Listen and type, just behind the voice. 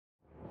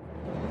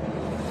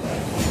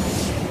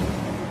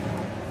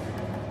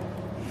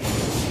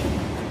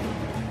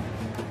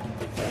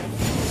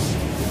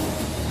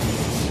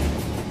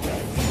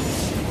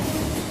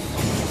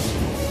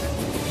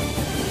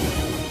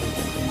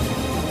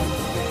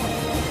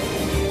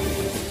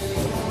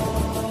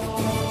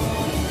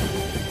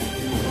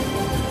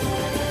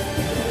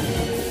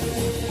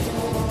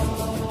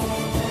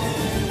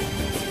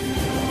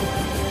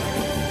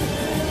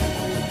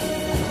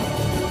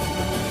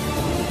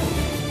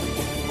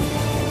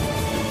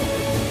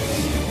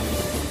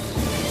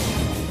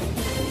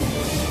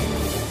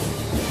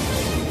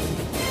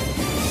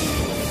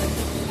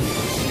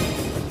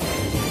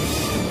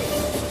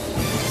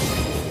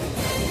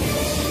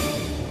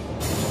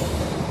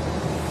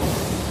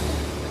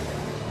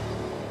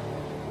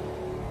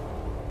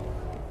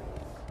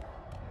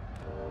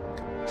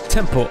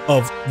Temple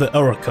of the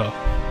Oracle.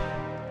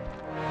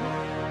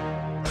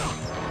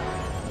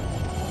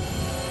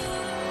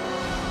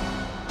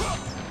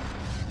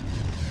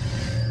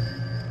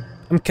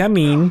 I'm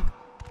coming.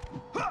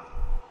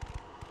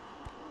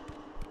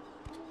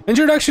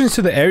 Introductions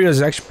to the area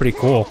is actually pretty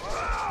cool.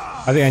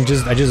 I think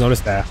I just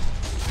noticed that.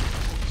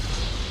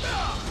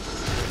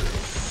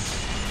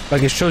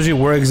 Like it shows you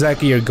where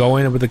exactly you're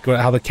going with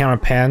how the camera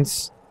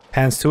pans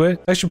to it.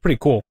 It's actually pretty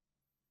cool.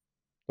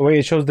 The way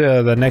it shows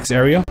the next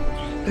area,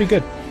 pretty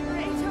good.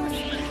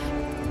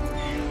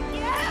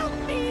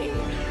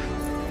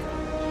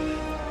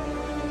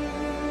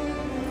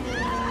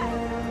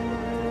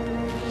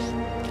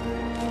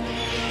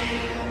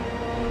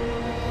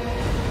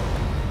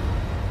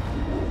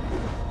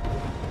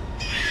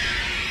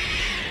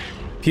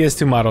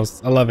 PS2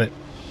 models, I love it.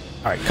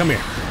 All right, come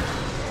here.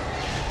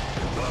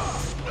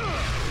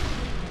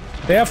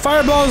 They have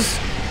fireballs.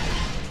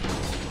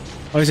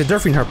 Oh, he's a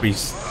Durfing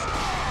herpes.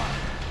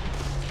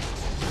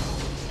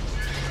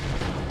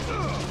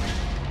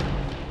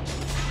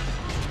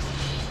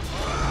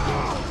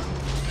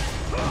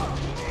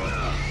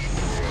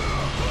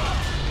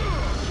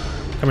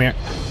 Come here.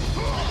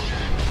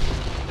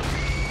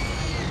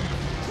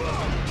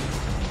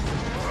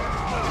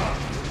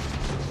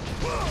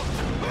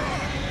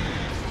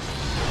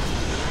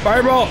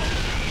 Fireball!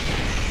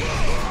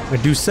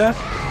 Medusa?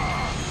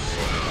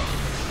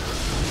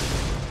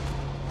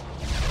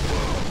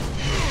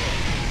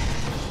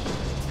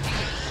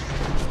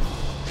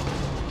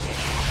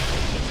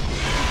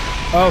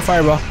 Oh,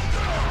 fireball.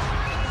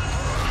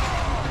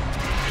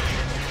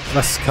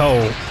 Let's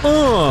go.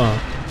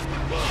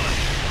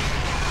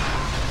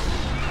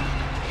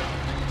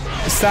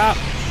 Stop.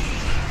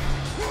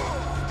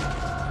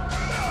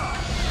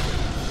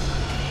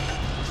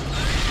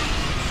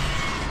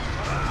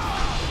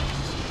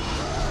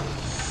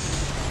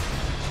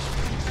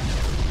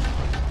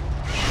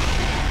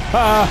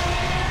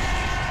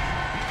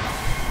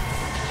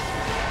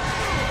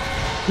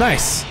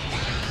 Nice.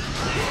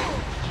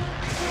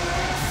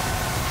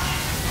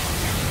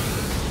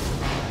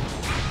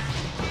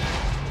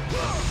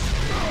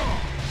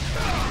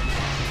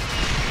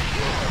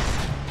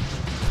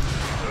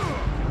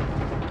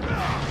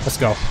 Let's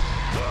go.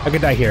 I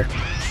could die here.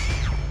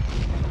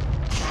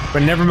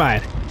 But never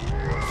mind.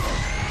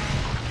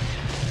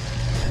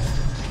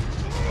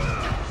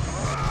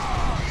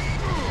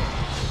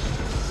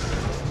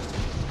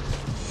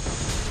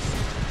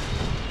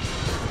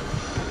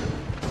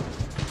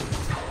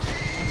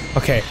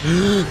 Okay.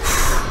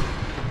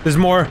 There's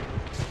more.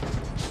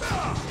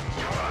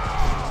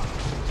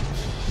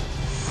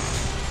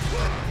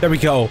 There we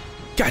go.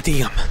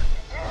 Goddamn.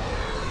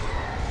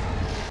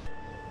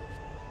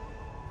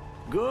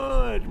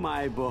 Good,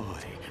 my boy.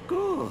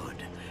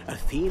 Good.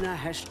 Athena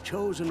has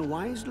chosen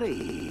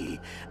wisely.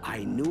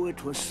 I knew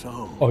it was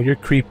so. Oh, you're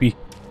creepy.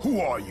 Who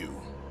are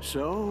you?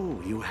 So,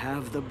 you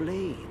have the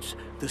blades,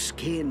 the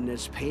skin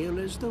as pale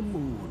as the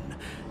moon.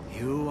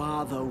 You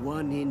are the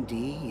one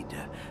indeed.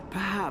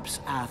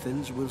 Perhaps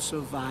Athens will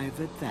survive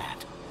at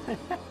that.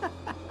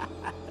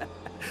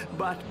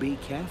 But be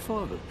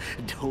careful.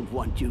 Don't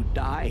want you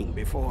dying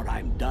before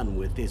I'm done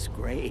with this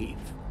grave.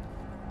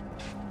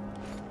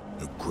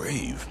 A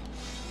grave?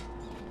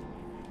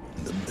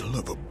 In the middle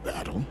of a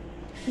battle?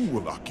 Who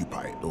will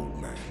occupy it,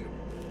 old man?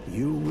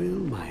 You will,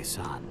 my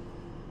son.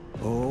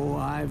 Oh,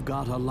 I've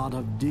got a lot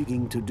of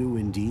digging to do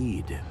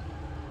indeed.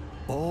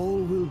 All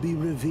will be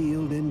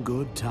revealed in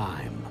good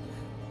time.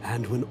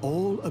 And when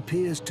all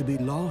appears to be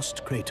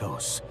lost,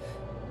 Kratos,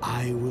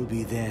 I will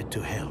be there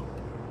to help.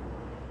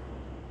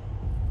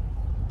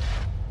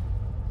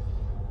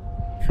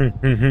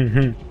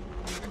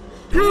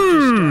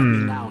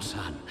 Now,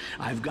 son.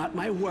 I've got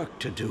my work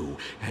to do,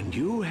 and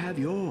you have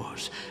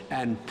yours,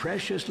 and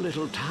precious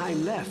little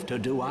time left to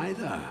do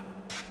either.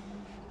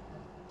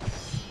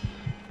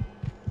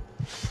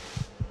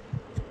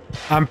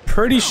 I'm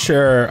pretty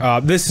sure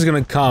this is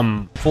gonna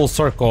come full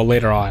circle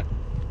later on.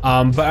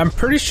 But I'm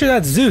pretty sure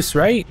that's Zeus,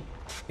 right?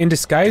 In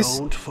disguise?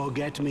 Don't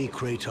forget me,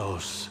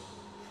 Kratos.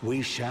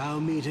 We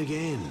shall meet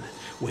again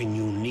when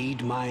you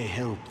need my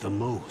help the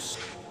most.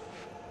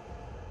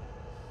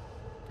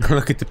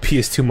 Look at the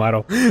PS2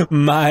 model.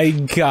 My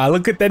god,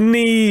 look at the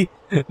knee!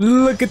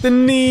 Look at the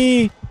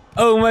knee!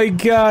 Oh my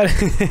god!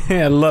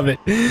 I love it.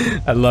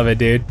 I love it,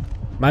 dude.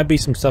 Might be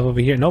some stuff over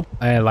here. Nope,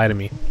 lied to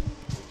me.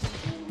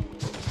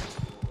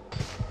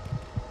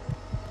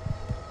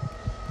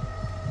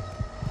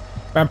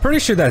 I'm pretty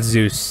sure that's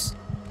Zeus.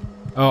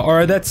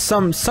 Or that's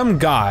some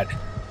god.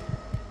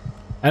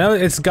 I know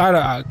it's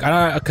God,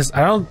 cause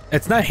I don't,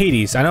 it's not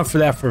Hades. I know for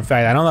that for a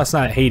fact. I know that's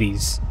not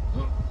Hades.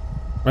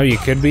 Maybe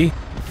it could be.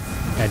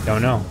 I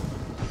don't know.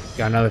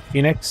 Got another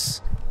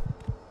Phoenix.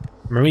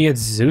 Maybe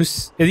it's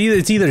Zeus.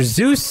 It's either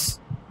Zeus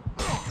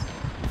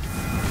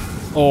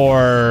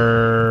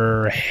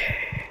or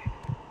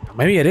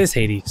maybe it is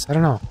Hades. I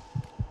don't know.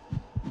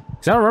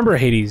 Cause I don't remember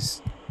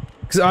Hades.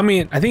 Cause I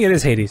mean, I think it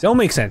is Hades. It'll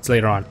make sense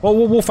later on. Well,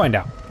 we'll find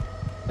out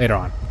later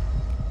on.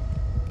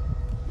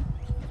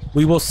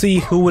 We will see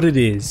who it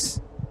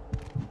is.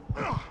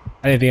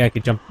 I didn't think I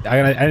could jump.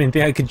 I didn't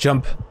think I could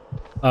jump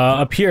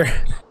up here.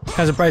 Kind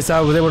of surprised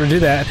I was able to do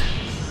that.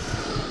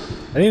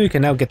 I think we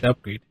can now get the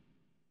upgrade.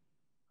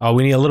 Oh,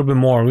 we need a little bit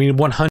more. We need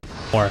 100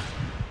 more.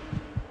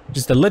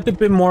 Just a little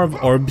bit more of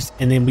orbs,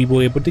 and then we will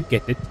be able to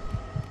get it.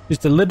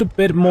 Just a little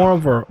bit more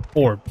of our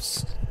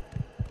orbs.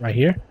 Right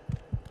here.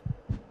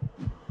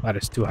 That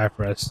is too high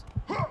for us.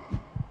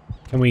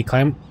 Can we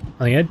climb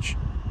on the edge?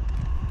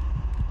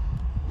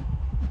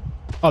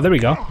 Oh, there we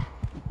go.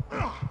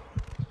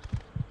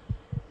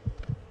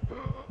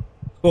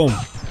 Boom.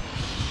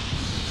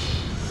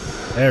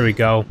 There we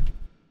go.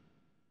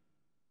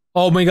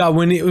 Oh my god,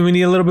 we need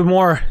a little bit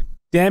more.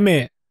 Damn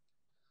it.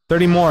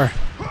 30 more.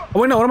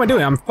 Oh wait, no, what am I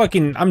doing?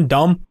 I'm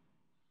dumb.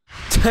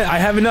 I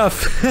have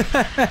enough.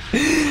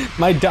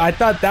 I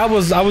thought that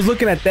was, I was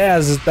looking at that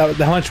as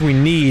how much we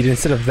need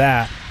instead of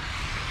that.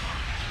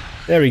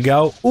 There we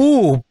go.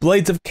 Ooh,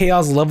 Blades of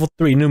Chaos level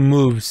 3, new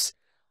moves.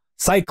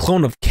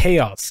 Cyclone of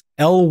Chaos,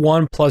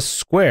 L1 plus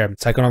square.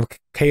 Cyclone of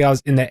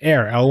Chaos in the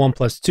air, L1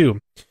 plus 2.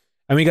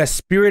 And we got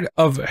Spirit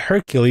of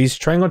Hercules,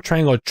 triangle,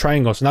 triangle,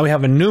 triangle. So now we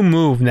have a new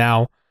move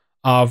now.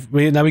 Now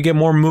we get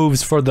more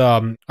moves for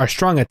the our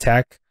strong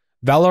attack.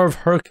 Valor of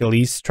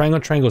Hercules,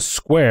 triangle, triangle,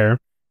 square.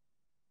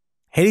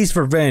 Hades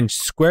Revenge,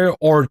 square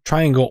or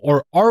triangle,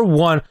 or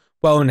R1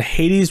 while in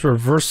Hades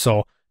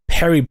Reversal,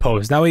 parry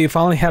pose. Now we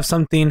finally have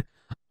something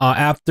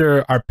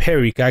after our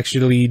parry. We can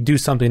actually do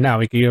something now.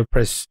 We can either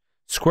press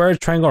square,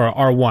 triangle, or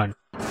R1.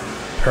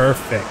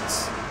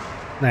 Perfect.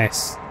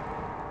 Nice.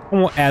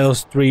 And we'll add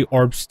those 3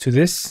 orbs to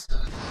this.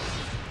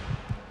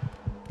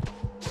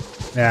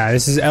 Yeah,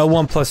 this is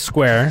L1 plus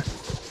square.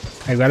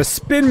 I got a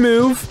spin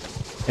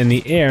move in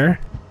the air.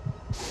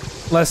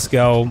 Let's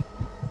go.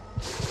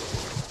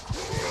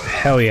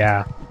 Hell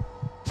yeah.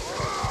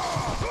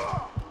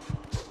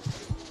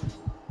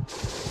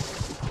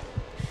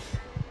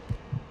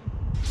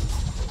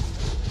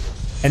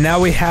 And now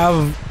we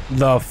have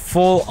the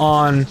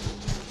full-on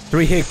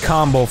 3-hit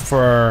combo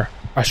for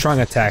our strong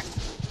attack.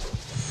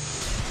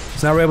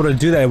 So now we're able to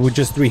do that with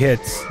just 3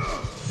 hits.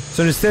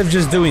 So instead of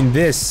just doing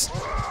this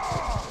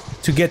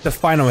to get the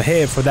final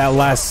hit for that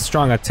last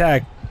strong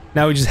attack,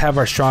 now we just have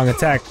our strong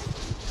attack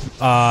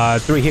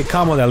 3-hit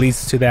combo that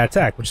leads to that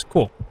attack, which is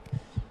cool.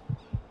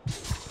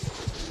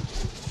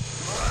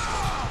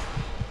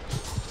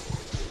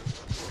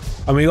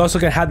 And we also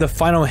can have the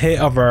final hit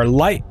of our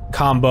light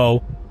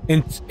combo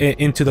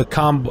into the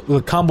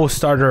combo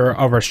starter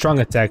of our strong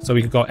attack. So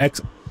we could go X,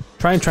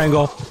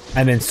 triangle,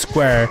 and then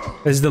square.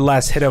 This is the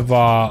last hit of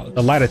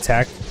the light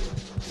attack.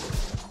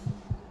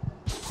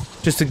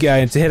 Just to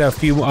get to hit a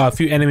few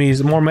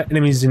enemies, more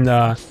enemies in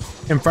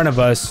front of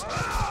us,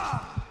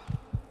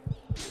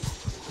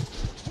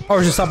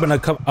 or just up an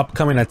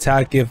upcoming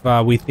attack if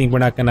we think we're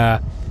not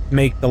gonna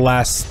make the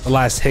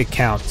last hit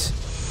count.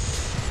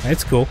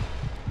 It's cool.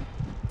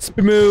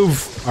 Spin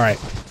move. All right,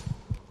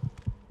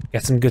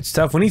 got some good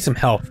stuff. We need some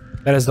health.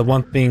 That is the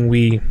one thing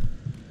we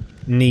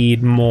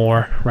need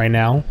more right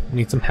now. We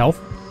need some health.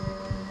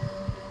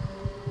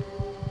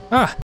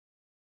 Ah.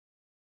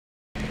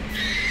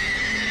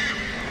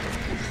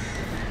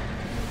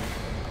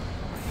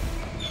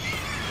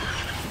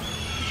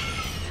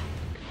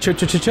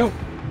 Chill.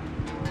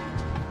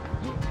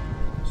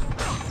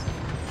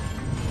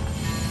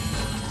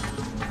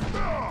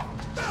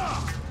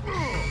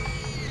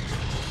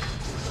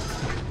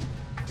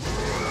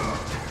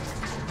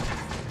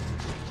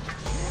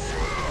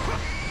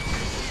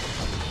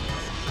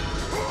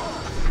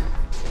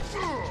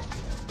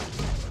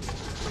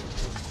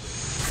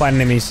 Fight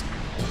enemies.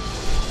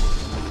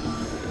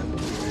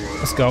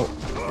 Let's go.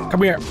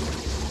 Come here.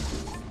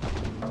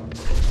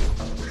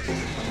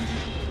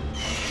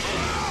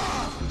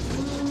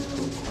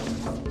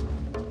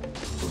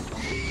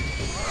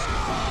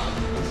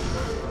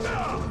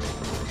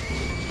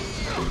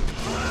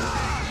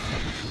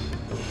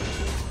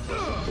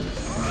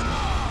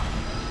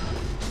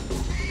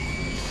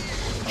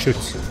 Shoot.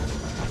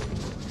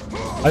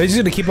 Are they just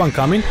gonna keep on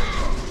coming?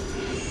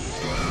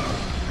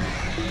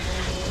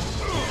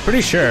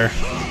 Pretty sure.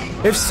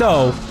 If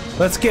so,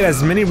 let's get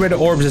as many red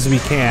orbs as we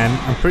can.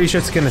 I'm pretty sure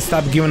it's gonna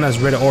stop giving us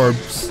red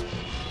orbs.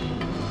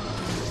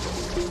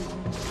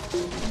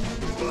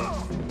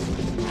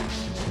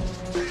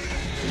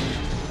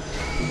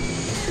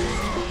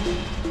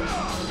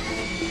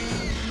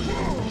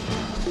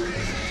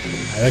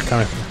 They're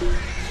coming.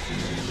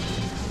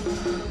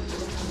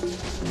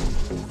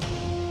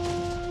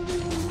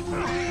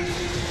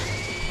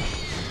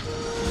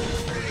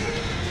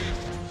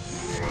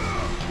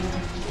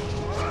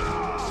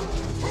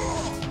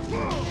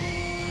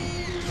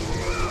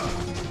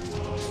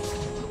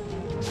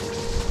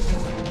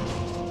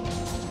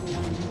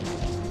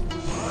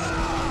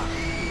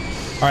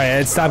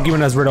 Alright, it stopped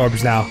giving us red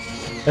orbs now.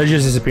 They're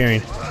just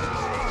disappearing.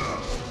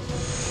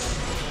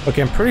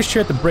 Okay, I'm pretty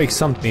sure I have to break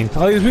something.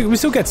 Oh, we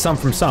still get some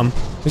from some.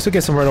 We still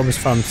get some red orbs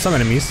from some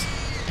enemies.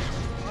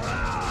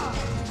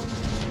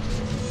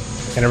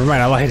 Okay, never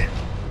mind, I lied.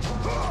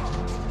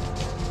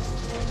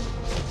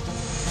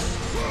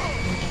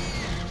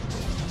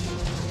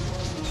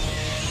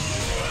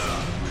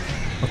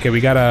 Okay, we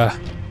gotta...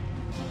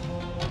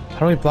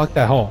 How do we block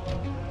that hole?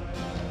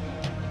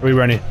 Are we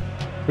running?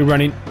 We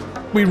running.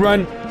 We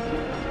run.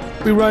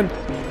 We run.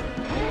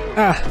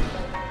 Ah.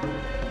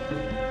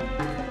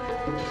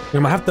 We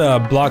might have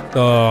to block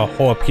the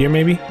hole up here,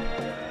 maybe.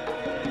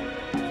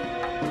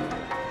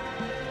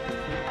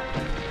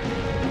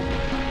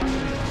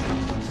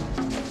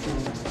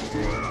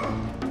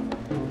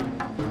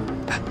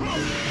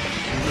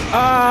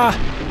 Ah!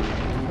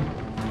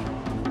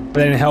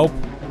 That didn't help.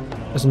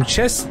 There's some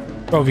chests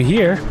over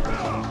here.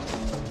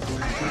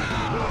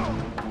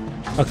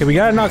 Okay, we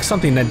gotta knock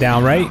something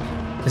down, right?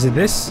 Is it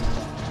this?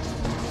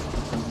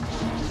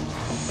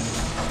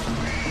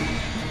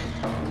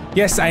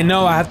 Yes, I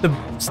know I have to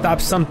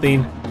stop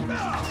something.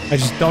 I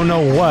just don't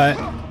know what.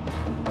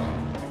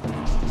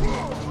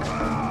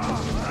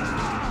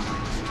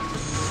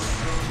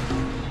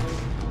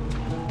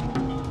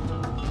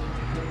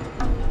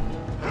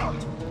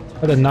 I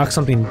have to knock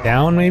something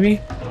down,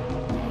 maybe?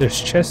 There's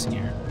chests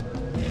here.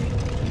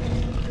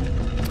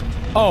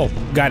 Oh,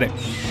 got it.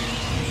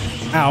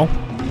 Ow.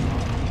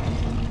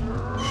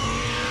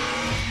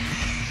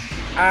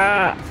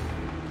 Ah.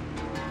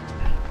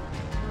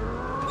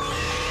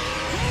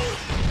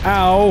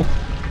 Ow.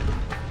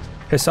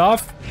 Piss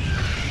off.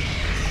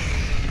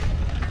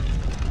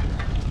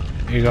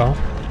 There you go.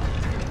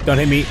 Don't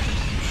hit me.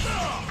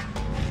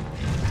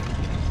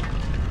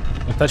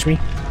 Don't touch me.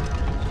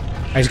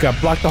 I just gotta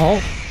block the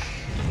hole.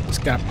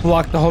 Just gotta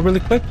block the hole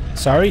really quick.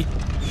 Sorry.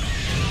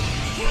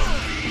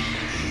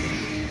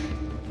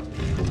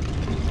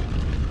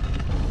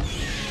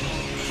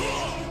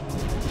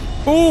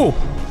 Ooh!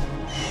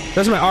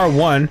 That's my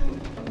R1.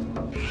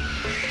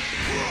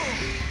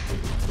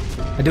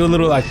 I do a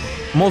little like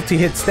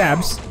multi-hit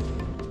stabs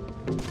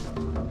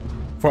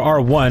for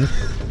R1.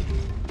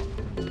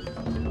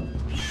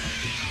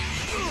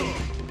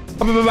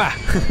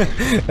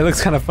 It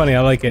looks kind of funny. I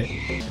like it.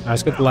 Alright,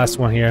 let's get the last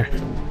one here.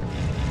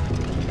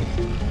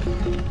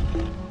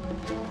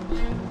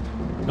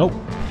 Nope.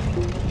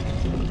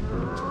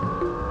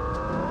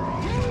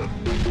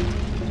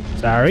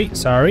 Sorry,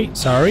 sorry,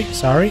 sorry,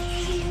 sorry.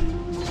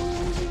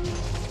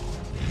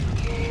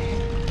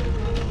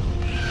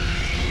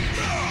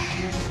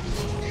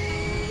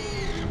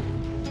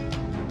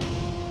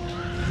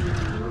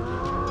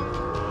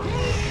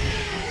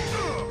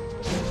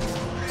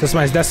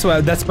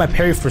 That's my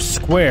parry for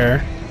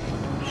square.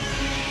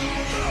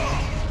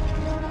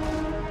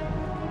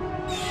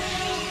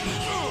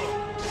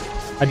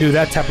 I do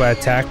that type of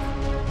attack.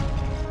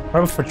 What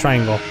about for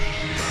triangle?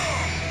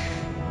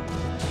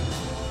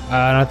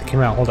 Nothing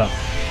came out. Hold up.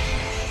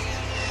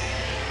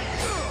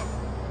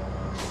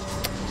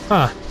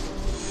 Huh.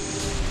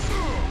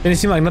 Didn't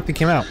seem like nothing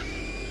came out.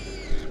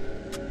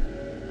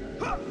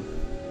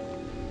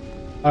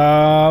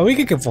 We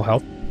could get full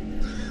health.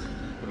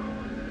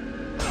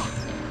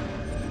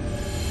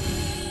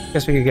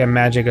 Guess we could get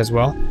magic as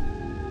well.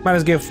 Might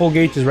as well get full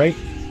gauges, right?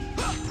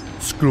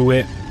 Screw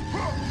it.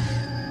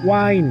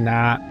 Why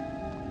not?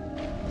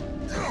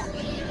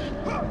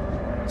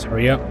 Let's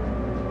hurry up.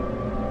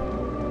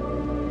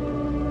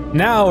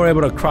 Now we're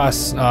able to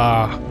cross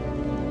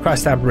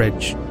that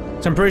bridge.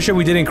 So I'm pretty sure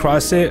we didn't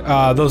cross it.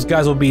 Those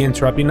guys will be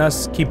interrupting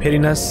us, keep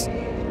hitting us,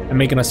 and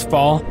making us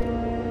fall.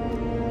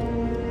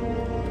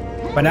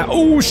 But now,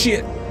 oh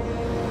shit!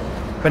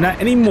 But not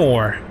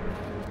anymore.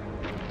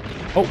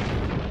 Oh.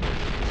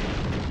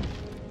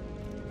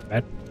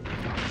 Bad.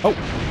 Oh.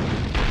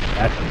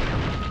 Bad.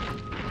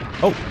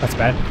 Oh, that's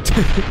bad.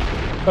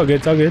 Oh good,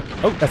 it's all good.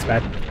 Oh, that's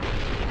bad.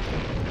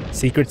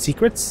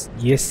 Secrets?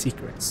 Yes,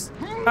 secrets.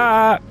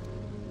 Ah!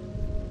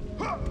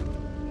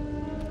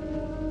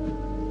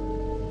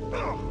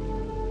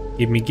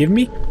 Give me.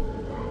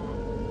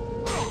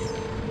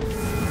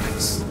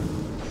 Nice.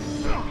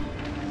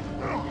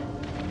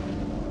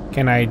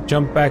 Can I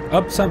jump back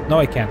up some? No,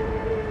 I can't.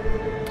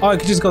 Oh, I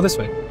could just go this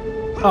way.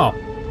 Oh.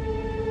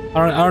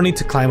 I don't need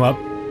to climb up.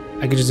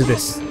 I could just do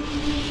this.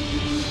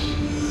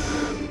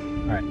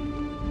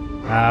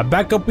 Alright.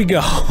 Back up we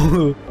go.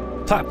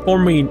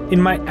 Platforming in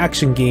my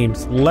action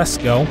games. Let's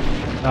go.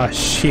 Ah,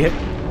 shit.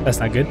 That's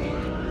not good.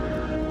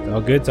 It's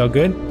all good, it's all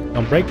good.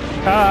 Don't break.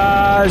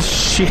 Ah,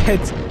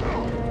 shit.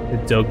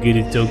 It's all good,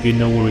 it's all good.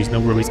 No worries, no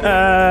worries.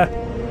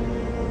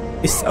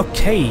 It's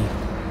okay.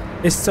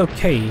 It's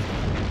okay.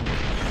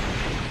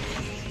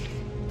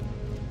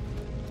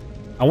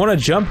 I want to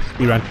jump.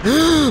 We run.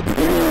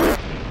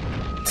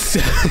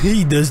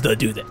 He does not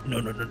do that. No.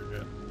 No.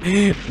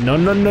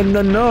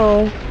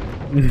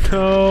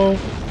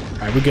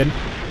 Alright, we're good.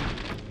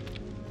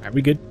 Alright,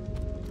 we good.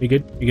 We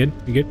good.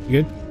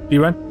 We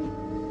run.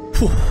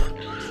 Whew.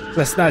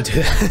 Let's not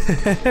do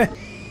that.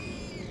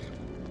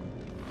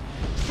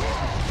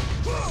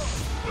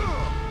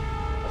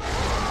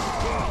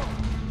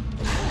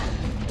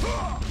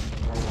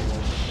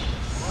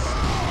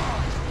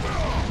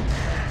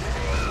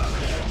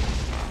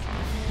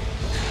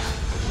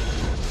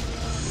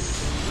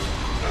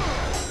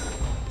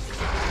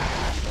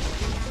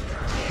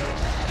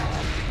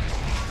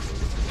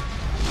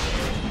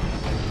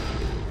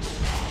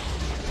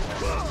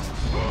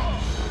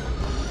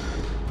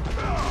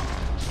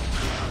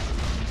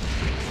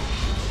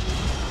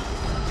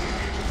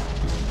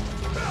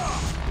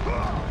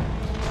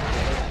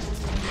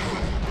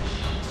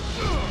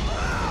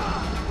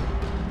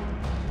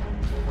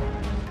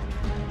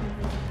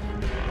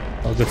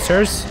 Good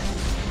sirs.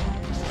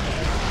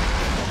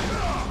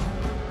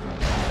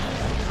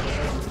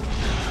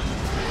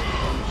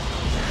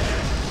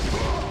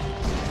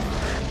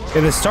 Okay,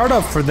 the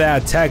startup for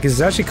that attack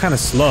is actually kind of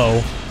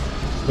slow,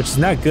 which is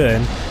not good.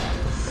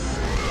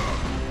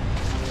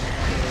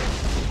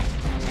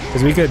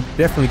 Because we could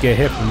definitely get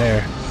hit from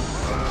there.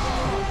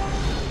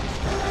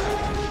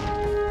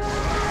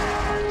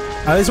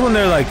 At least when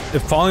they're like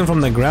falling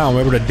from the ground,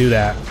 we're able to do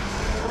that.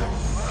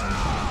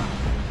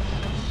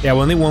 Yeah,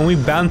 when we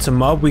bounce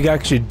them up, we can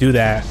actually do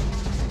that.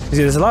 See,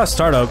 there's a lot of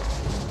startup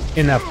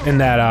in that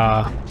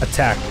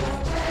attack.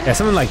 Yeah,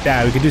 something like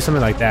that. We could do something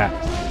like that.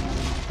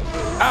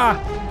 Ah!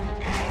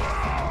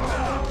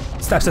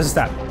 Stop, stop,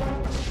 stop.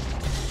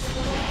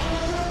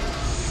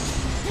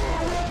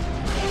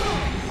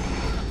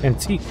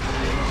 Antique.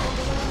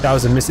 That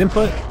was a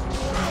misinput.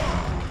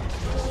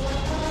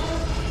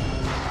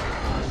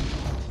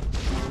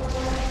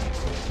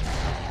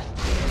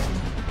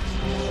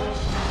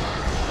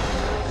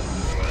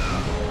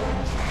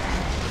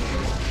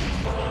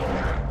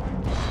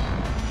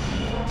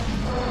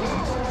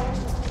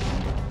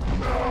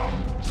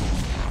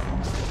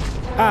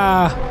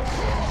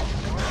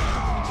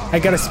 I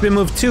got a spin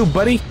move too,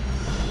 buddy.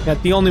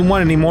 Not the only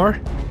one anymore.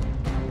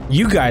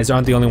 You guys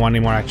aren't the only one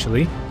anymore,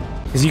 actually.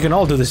 Because you can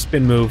all do the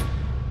spin move.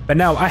 But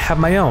now I have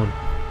my own.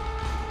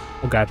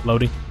 Oh god,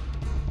 loading.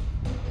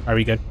 Are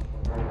we good?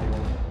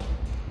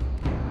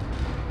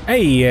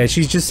 Hey,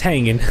 she's just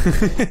hanging.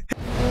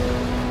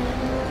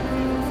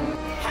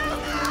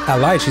 I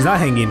lied, she's not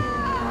hanging.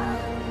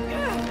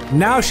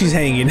 Now she's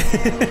hanging.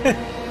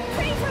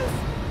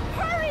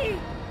 Hurry!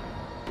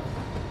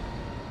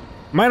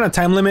 Am I on a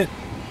time limit?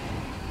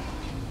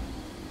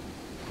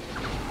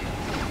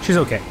 She's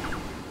okay.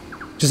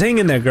 Just hang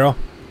in there, girl.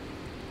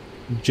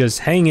 Just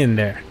hang in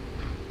there.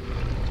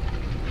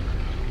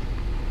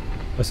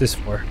 What's this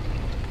for?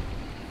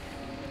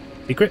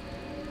 Secret?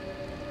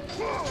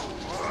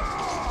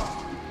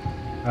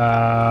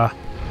 No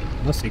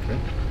secret.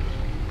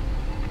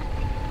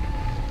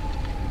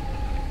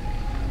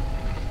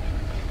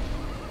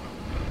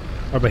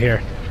 What about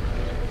here?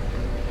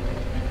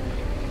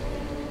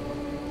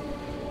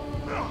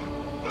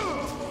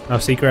 No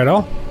secret at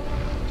all?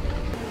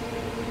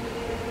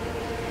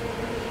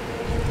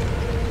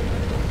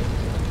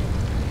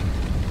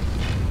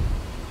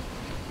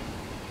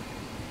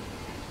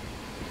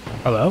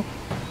 Hello?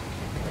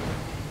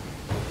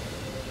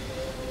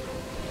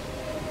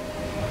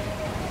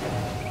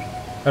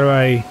 How do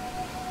I...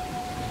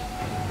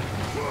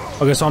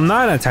 Okay, so I'm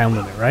not in a time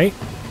limit, right?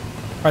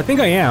 I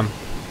think I am.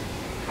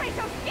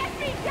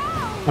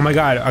 Oh my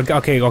god,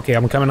 okay,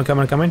 I'm coming.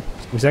 Give me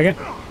a second.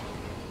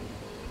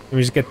 Let me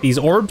just get these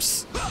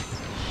orbs.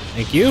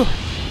 Thank you.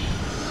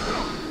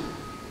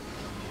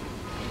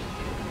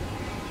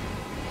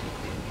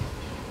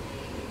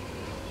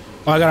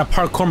 Oh, I gotta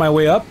parkour my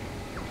way up.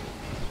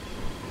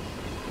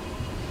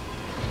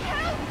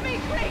 Help me,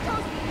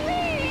 Kratos,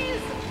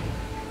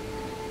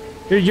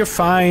 please! You're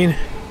fine.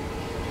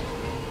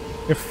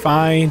 You're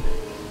fine.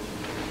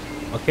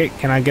 Okay,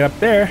 can I get up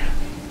there?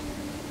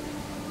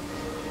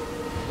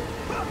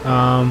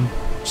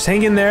 Just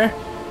hang in there.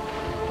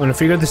 I'm gonna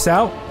figure this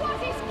out.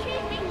 What is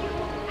keeping you?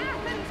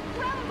 Athens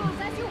crumbles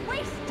as you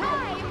waste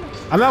time!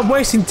 I'm not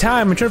wasting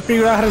time. I'm trying to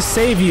figure out how to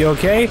save you,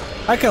 okay?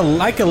 I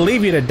can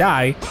leave you to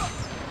die.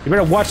 You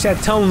better watch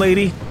that tone,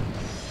 lady.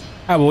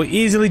 I will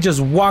easily just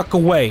walk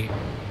away.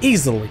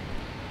 Easily.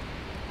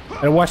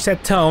 Better watch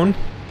that tone.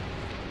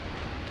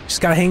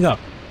 Just gotta hang up.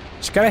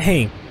 Just gotta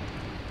hang.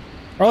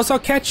 Or else I'll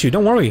catch you.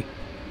 Don't worry.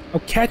 I'll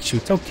catch you.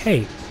 It's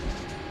okay.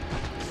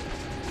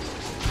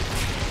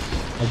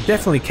 I'll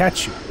definitely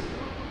catch you.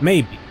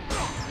 Maybe.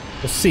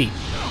 We'll see.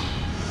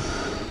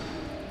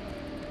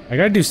 I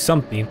gotta do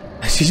something.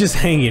 She's just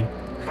hanging.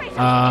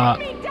 How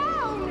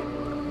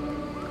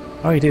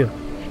do I do?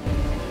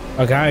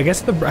 Okay, I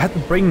guess I have to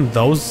bring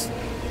those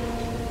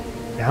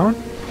down?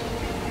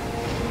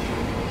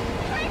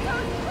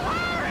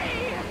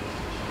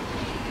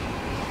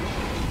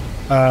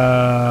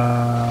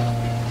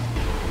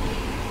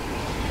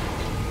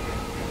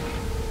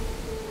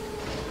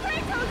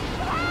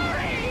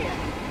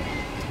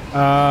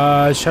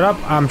 Shut up.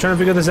 I'm trying to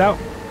figure this out.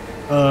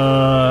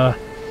 I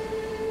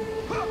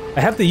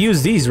have to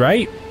use these,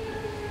 right?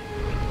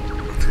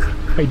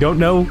 I don't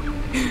know.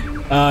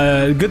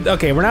 Good.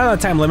 Okay, we're not on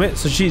a time limit,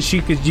 so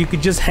you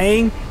could just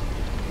hang.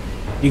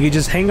 You could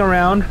just hang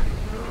around.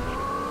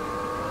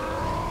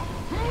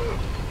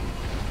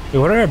 Wait,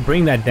 what did I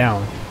bring that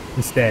down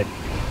instead?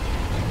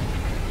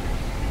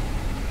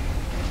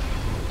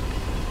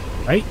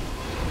 Right?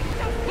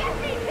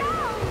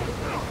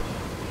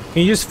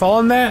 Can you just fall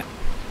on that?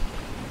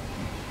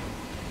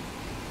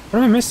 What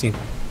am I missing?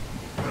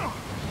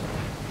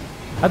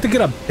 I have to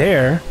get up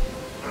there.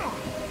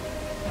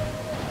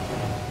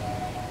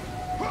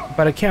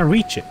 But I can't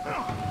reach it.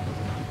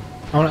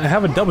 I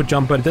have a double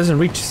jump, but it doesn't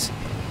reach.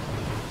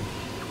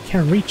 I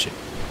can't reach it.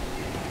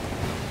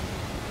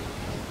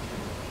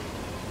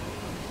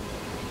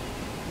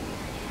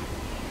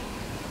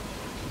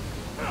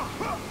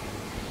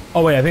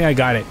 Oh wait, I think I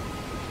got it.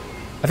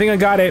 I think I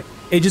got it.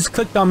 It just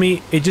clicked on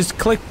me. It just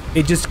clicked.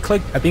 It just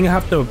clicked. I think I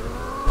have to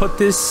put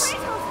this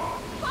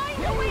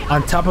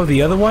on top of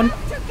the other one.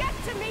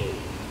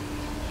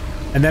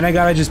 And then I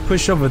gotta just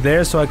push over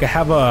there so I can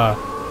have a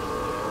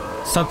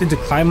something to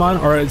climb on,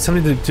 or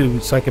something to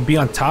so I can be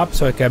on top,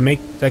 so I can make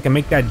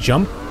that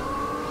jump.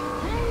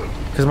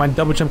 Because my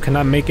double jump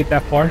cannot make it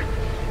that far.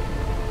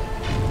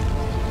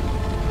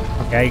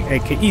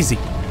 Okay, easy,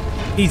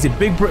 easy.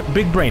 Big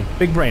brain,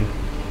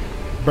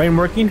 brain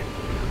working.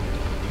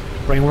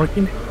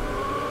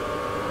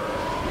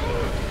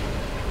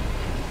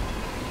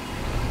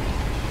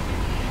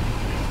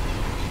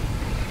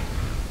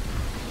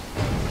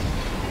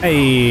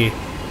 Hey.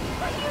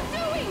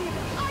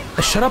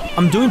 Shut up.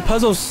 I'm doing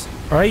puzzles.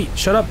 Alright,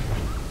 shut up.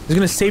 It's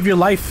gonna save your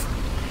life.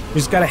 You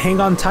just gotta hang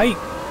on tight.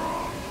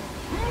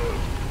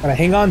 Gotta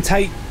hang on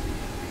tight.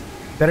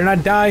 Better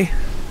not die.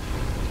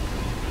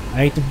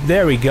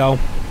 There we go.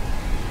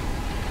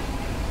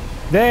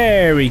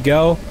 There we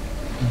go.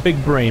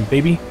 Big brain,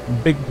 baby.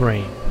 Big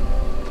brain.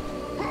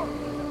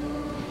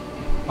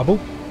 Abu.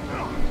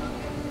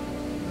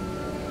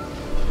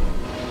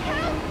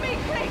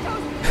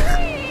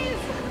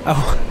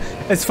 Oh,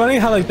 it's funny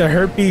how like the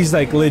herpes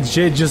like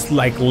legit just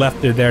like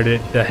left her there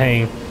to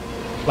hang.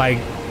 Like,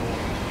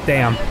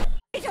 damn.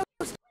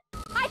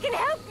 I can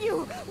help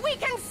you. We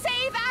can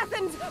save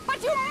Athens,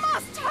 but you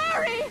must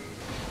hurry.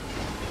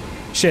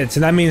 Shit,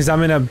 so that means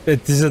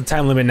this is a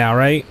time limit now,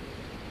 right?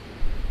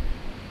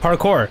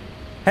 Parkour.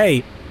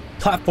 Hey,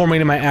 platforming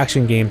in my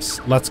action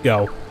games. Let's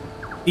go.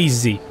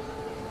 Easy.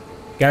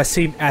 Gotta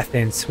save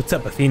Athens. What's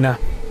up, Athena?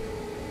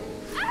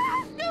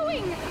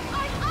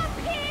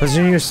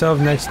 Position yourself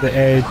next to the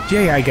edge.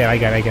 Yeah, I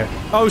get it.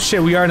 Oh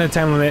shit, we are in a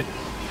time limit.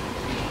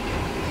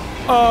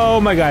 Oh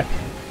my god.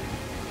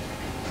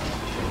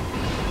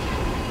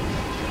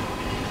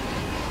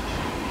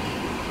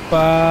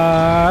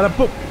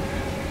 Ba-da-boop.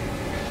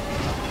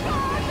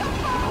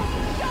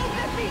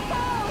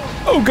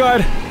 Oh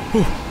god.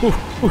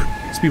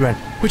 Speed run.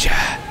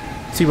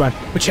 Speed run.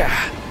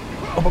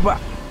 Oh,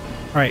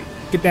 alright,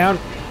 get down.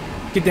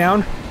 Get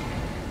down.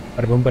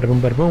 Bada boom, bada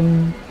boom, bada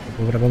boom.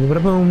 Bada boom,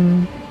 bada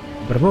boom.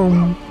 Bada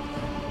boom.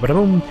 Bada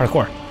boom.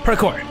 Parkour.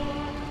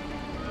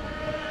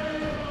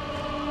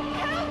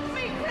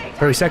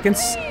 30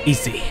 seconds.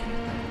 Easy.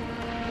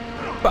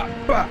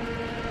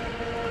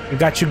 I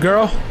got you,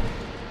 girl.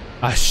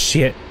 Ah,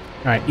 shit.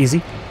 Alright,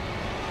 easy.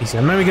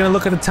 I'm not even gonna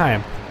look at the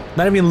time.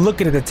 Not even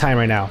looking at the time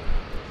right now.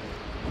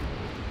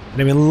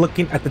 Not even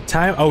looking at the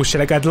time. Oh shit,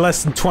 I got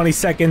less than 20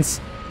 seconds.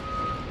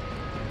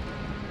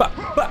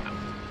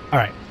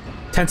 Alright.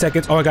 10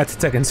 seconds. Oh, I got 10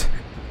 seconds.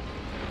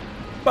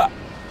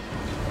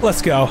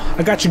 Let's go.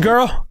 I got you,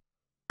 girl.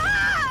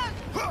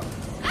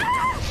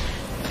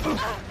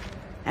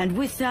 And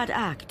with that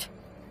act,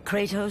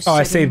 Kratos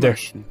I saved her.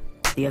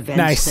 The events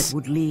Nice. That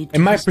would lead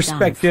In my to his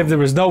perspective, downfall. there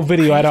was no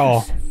video at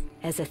all.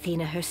 As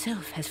Athena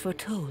herself has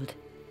foretold.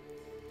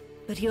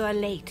 But you are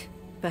late.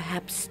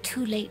 Perhaps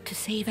too late to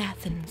save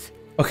Athens.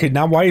 Okay,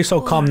 now why are you so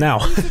calm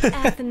now? Is it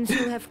Athens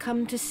you have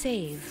come to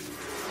save?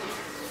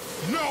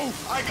 No,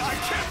 I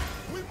can't.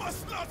 We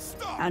must not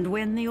stop. And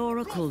when the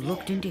Oracle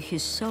looked into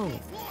his soul,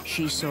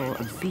 she saw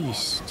a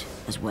beast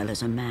as well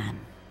as a man.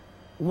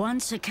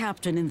 Once a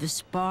captain in the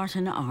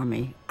Spartan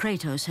army,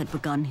 Kratos had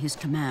begun his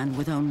command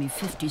with only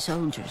 50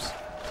 soldiers.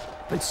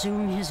 But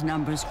soon his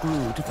numbers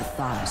grew to the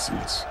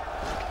thousands.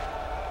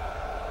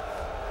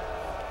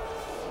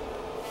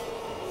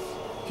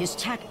 His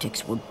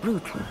tactics were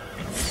brutal,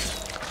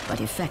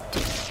 but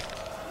effective.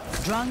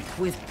 Drunk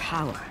with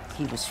power,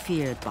 he was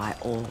feared by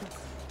all,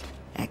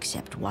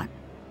 except one.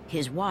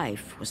 His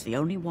wife was the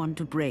only one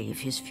to brave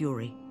his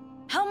fury.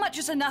 How much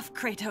is enough,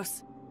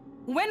 Kratos?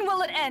 When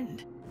will it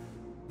end?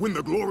 When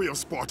the glory of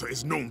Sparta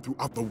is known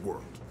throughout the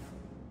world.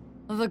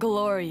 The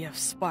glory of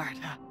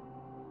Sparta.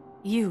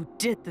 You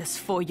did this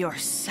for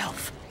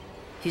yourself.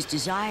 His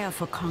desire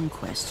for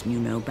conquest knew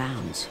no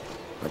bounds,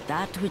 but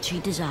that which he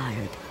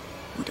desired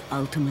would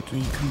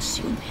ultimately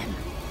consume him.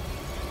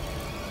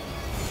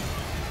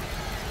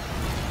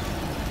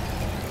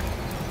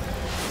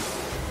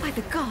 By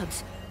the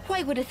gods,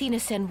 why would Athena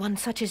send one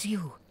such as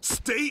you?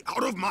 Stay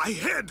out of my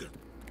head!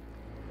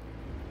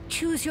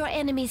 Choose your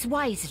enemies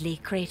wisely,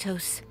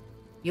 Kratos.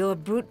 Your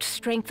brute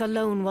strength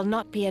alone will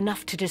not be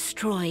enough to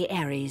destroy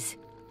Ares.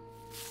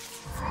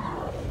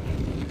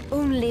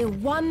 Only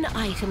one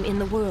item in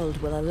the world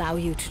will allow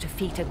you to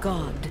defeat a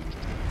god.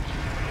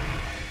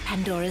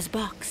 Pandora's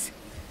box,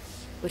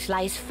 which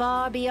lies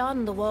far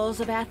beyond the walls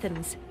of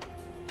Athens,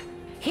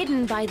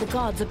 hidden by the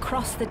gods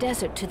across the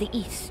desert to the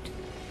east.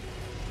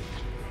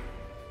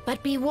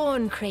 But be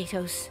warned,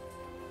 Kratos.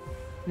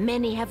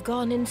 Many have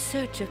gone in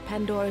search of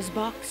Pandora's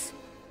box.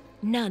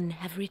 None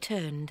have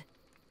returned.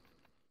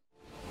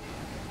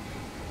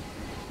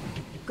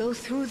 Go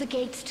through the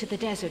gates to the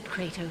desert,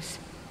 Kratos.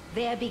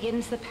 There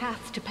begins the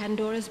path to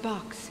Pandora's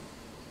box.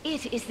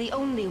 It is the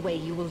only way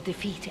you will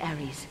defeat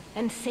Ares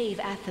and save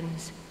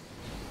Athens.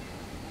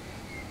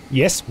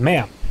 Yes,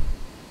 ma'am.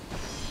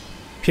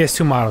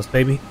 PS2 models,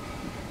 baby.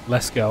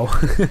 Let's go.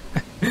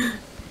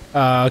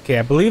 Okay,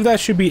 I believe that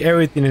should be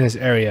everything in this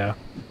area.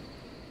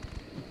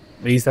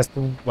 At least that's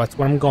what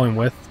I'm going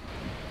with.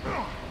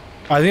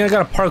 I think I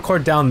got a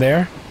parkour down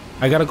there.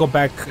 I gotta go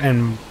back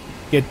and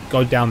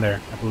go down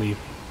there, I believe.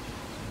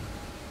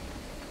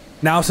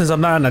 Now, since I'm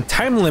not on a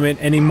time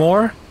limit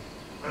anymore,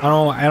 I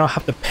don't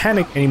have to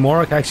panic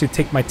anymore. I can actually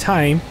take my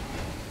time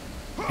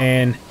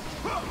and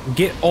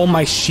get all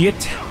my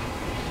shit.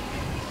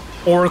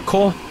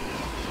 Oracle,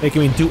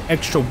 making me do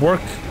extra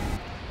work.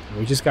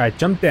 We just gotta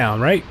jump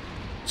down, right?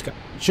 Just gotta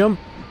jump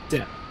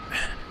down.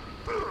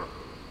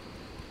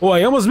 Oh,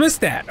 I almost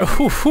missed that.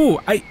 Ooh,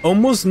 I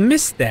almost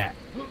missed that.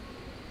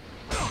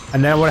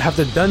 And then I would have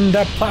to done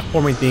that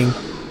platforming thing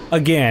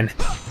again.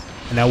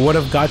 And I would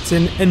have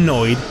gotten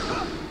annoyed.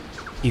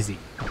 Easy.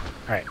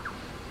 Alright.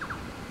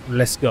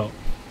 Let's go.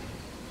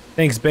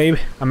 Thanks, babe.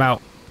 I'm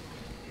out.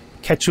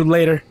 Catch you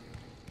later.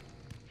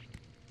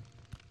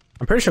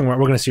 I'm pretty sure we're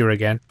gonna see her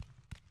again.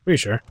 Pretty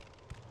sure.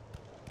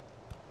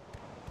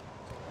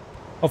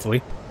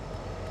 Hopefully.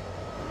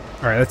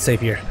 Alright, let's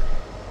save here.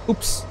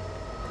 Oops.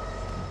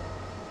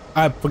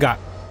 I forgot.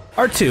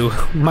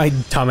 R2, my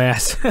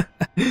dumbass.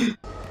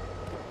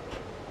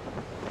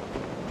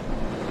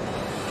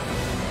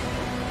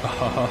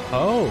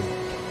 Oh.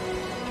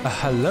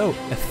 Hello,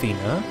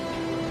 Athena.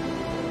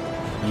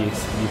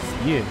 Yes.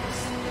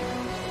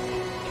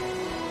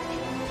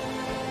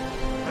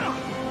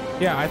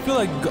 Yeah, I feel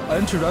like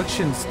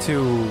introductions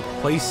to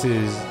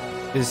places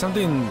is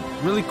something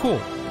really cool.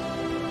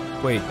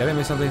 Wait, did I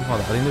miss something?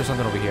 Hold on, I think there's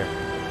something over here.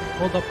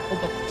 Hold up.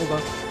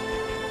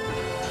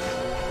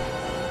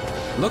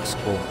 Looks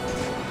cool.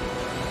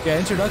 Yeah,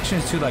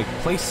 introductions to like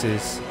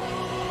places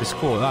is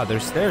cool. Ah,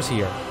 there's stairs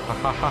here.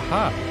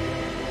 Ha.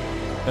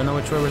 Don't know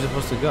which way we're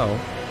supposed to go.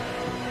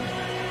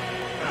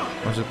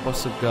 We're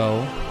supposed to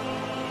go.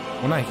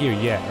 We're not here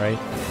yet, right?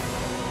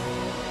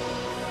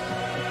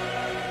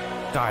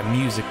 God,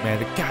 music, man.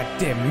 The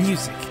goddamn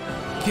music.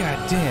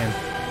 Goddamn.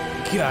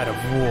 God of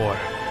War.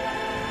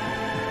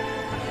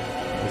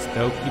 This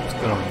dope keeps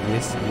going.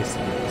 Yes.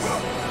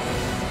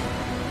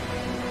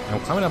 I'm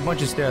climbing a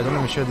bunch of stairs. I'm not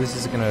even sure this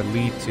is gonna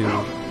lead to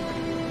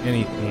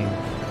anything.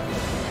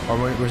 Or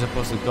we're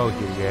supposed to go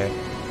here yet.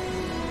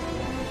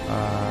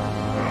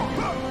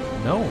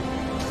 No. I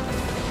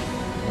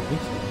don't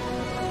think so.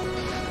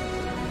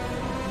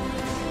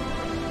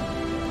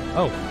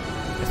 Oh,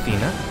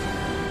 Athena.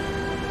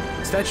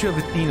 Statue of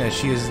Athena.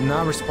 She is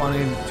not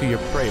responding to your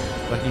prayer.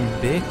 Fucking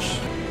bitch.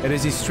 It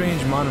is a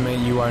strange monument.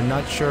 You are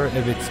not sure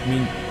if its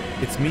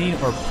meaning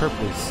or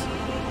purpose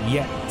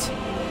yet.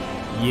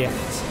 Hey,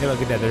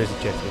 look at that. There is a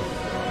chest here.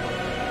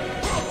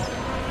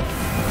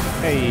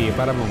 Hey,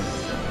 bada boom.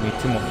 Need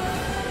two more.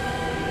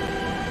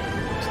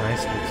 Looks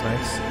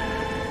nice.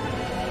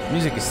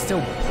 Music is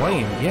still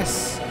playing.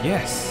 Yes.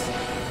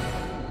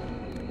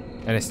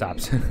 And it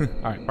stops.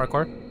 Alright,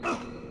 parkour.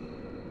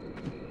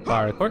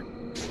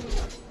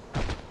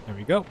 There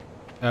we go.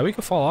 We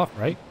could fall off,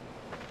 right?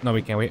 No,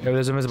 we can't.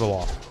 There's an invisible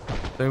wall.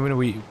 So even if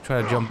we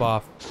try to jump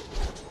off,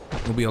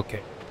 we'll be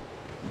okay.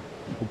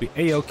 We'll be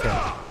A-okay.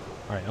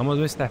 Alright, almost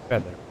missed that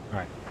feather.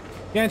 Alright.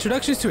 Yeah,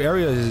 introductions to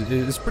areas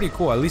is pretty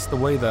cool. At least the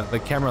way the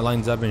camera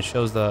lines up and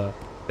shows the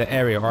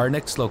area, or our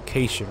next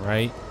location,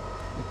 right?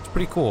 It's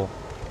pretty cool.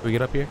 Can we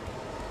get up here?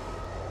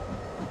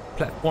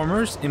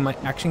 Platformers in my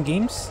action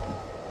games?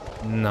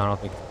 No, I don't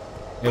think so.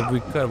 If we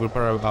could, we'd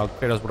probably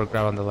Kratos would have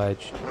grabbed on the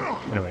ledge.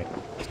 Anyway,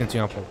 let's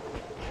continue on forward.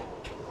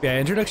 Yeah,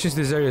 introductions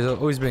to this area has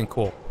always been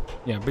cool.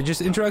 Yeah, but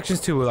just introductions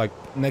to like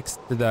next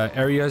to the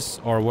areas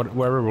or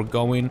wherever we're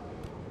going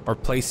or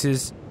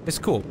places, it's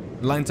cool.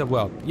 It lines up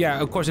well. Yeah,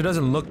 of course it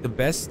doesn't look the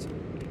best,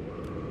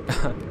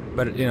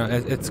 but you know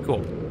it's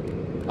cool.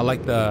 I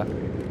like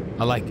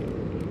it.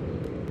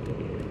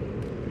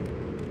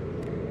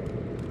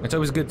 It's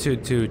always good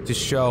to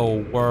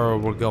show where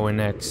we're going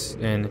next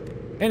in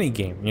any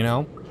game, you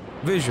know,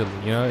 visually.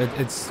 You know,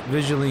 it's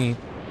visually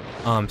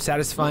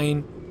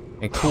satisfying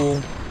and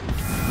cool.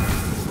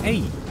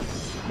 Hey,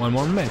 one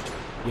more match.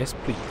 Yes,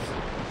 please.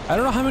 I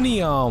don't know how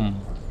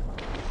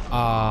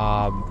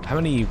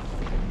many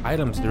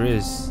items there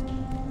is.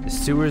 The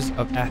sewers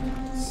of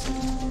Athens.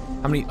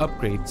 How many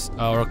upgrades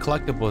or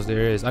collectibles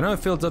there is? I know it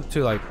fills up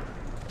to like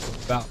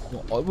about.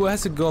 Well, it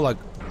has to go like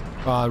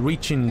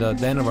reaching the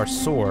end of our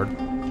sword.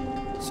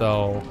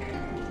 So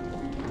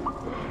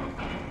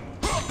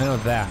I know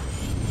that.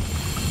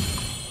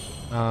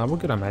 We're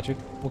good on magic.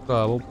 I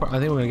think we're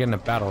gonna get in a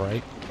battle,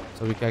 right?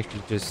 So we can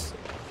actually just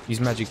use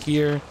magic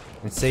here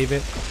and save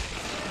it.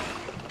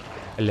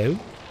 Hello?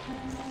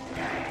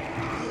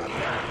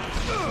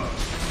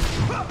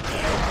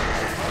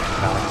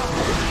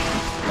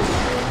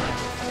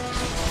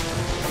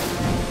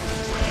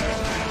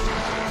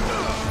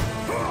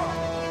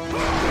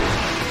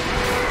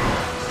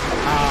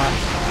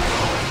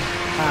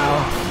 Ow.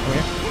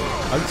 Okay.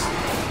 Hugs.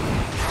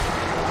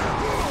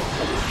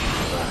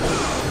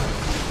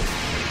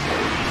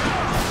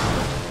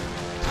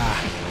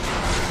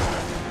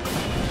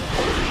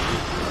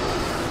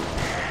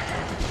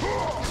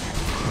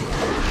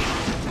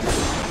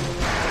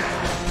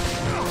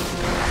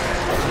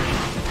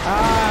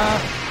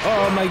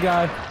 my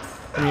god.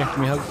 Come here, give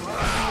me a hug.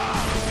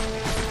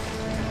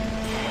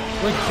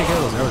 We can take care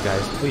of those other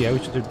guys. Oh yeah, we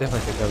should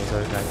definitely take care of those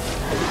other guys.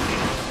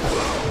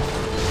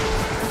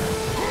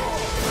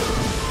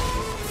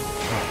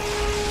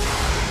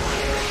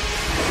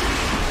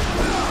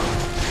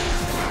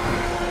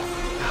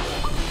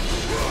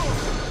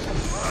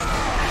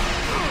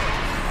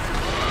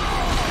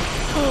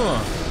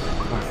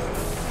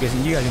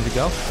 Guessing you guys need to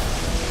go.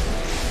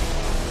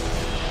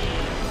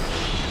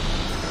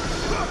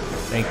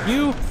 Thank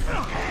you.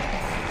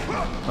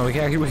 Oh, we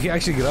can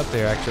actually get up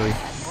there, actually.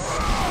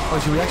 Oh,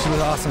 should we actually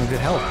with awesome good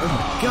help? Oh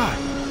my god.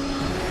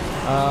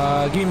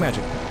 Give me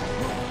magic.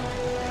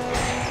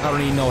 I don't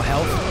need no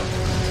help.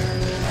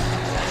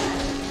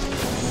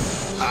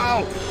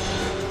 Ow!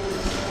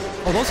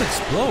 Oh, those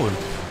explode.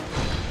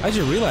 I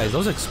just realized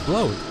those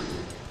explode.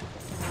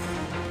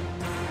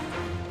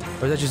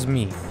 Or is that just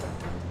me?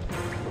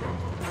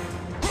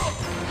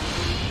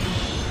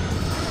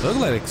 Look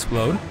like it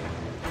explode.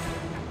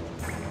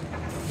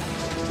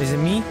 Is it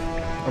me?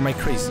 Or am I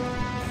crazy?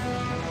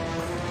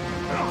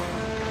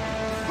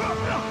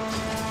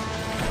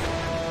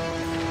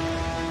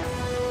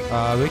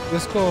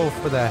 Let's go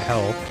for that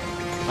health.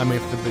 I mean,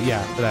 for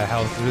that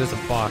health. There's a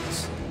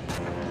box.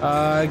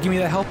 Give me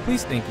that health,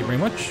 please. Thank you very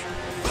much.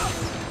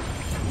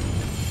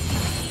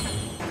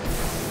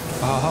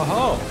 Oh ho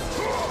ho!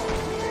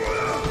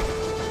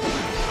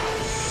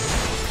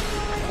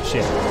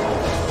 Shit.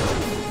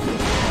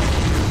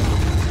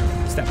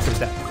 Step.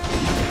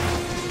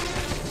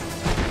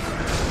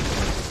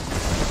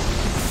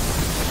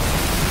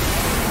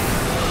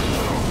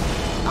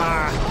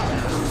 Ah!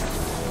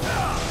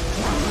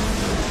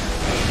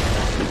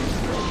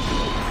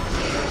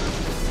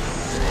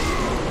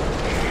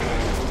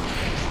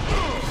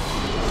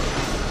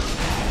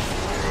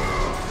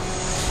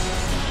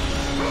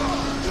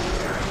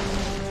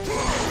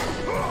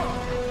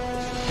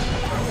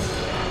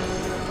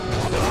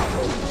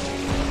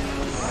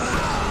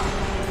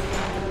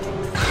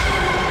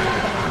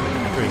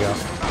 Here we go.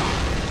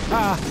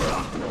 Ah!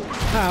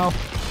 Ow!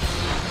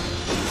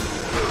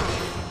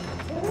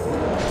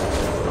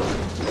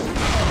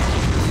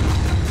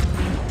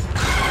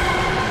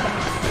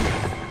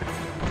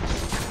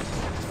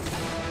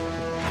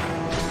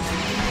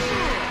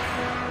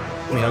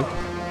 Let me hug.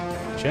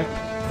 Check.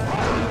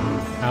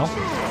 Ow.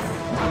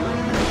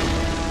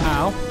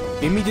 Ow.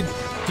 Give me the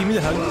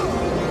hug.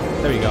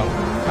 There we go.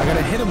 I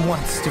gotta hit him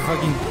once to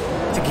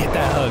get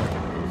that hug.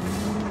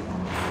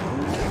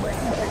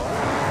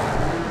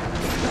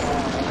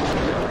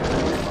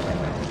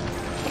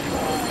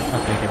 Oh,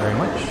 thank you very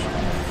much.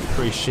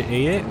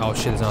 Appreciate it. Oh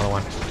shit, there's another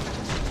one.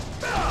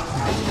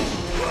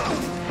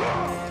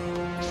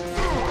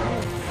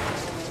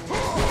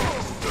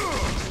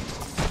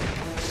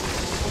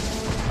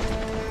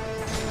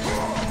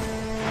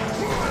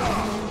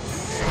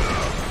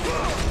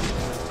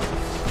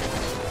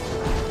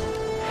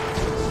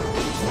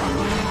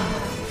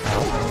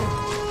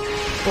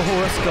 Oh,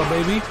 let's go,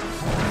 baby.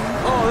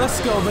 Oh, let's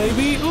go,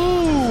 baby.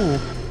 Ooh.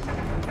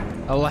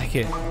 I like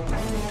it.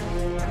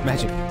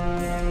 Magic.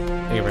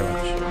 Thank you very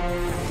much.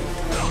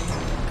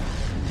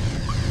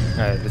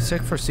 Alright, let's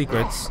check for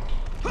secrets.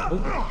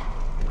 Ooh.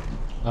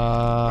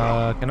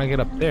 Can I get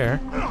up there?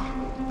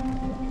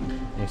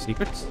 Any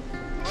secrets?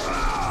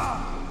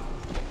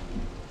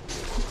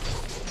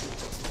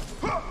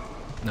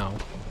 No.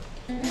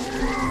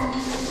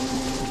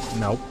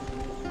 Nope.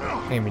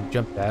 Can't even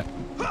jump that.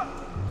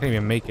 Can't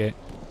even make it.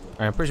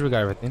 Alright, I'm pretty sure we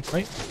got everything,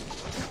 right?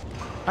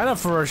 I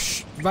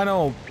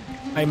know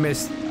I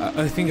missed,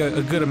 I think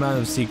a good amount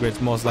of secrets,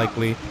 most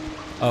likely,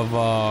 of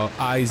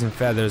eyes and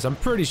feathers. I'm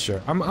pretty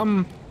sure.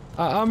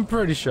 I'm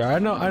pretty sure. I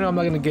know I'm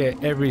not gonna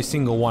get every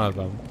single one of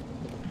them,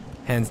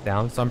 hands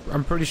down. So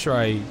I'm pretty sure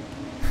I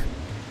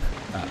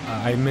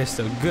missed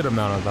a good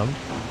amount of them,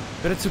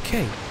 but it's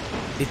okay.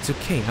 It's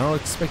okay. I don't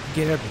expect to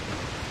get everything.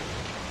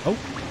 Oh,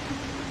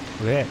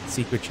 look at that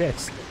secret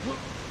chest.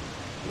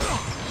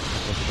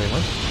 Thank you very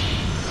much.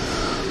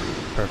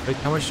 Perfect.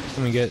 How much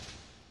can we get?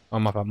 Oh,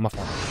 my fault.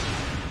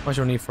 How much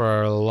do we need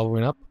for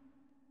leveling up?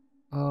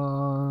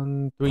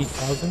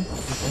 3,000.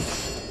 Okay.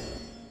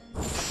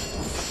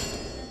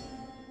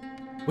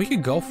 We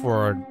could go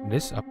for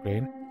this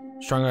upgrade.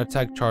 Stronger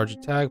attack, charge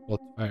attack,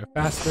 multiplier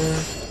faster.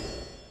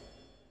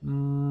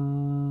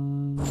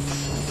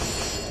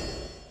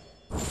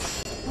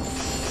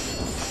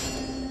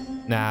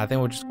 Nah, I think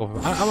we'll just go for.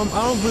 I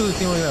don't really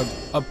think we're gonna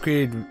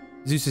upgrade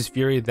Zeus's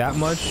Fury that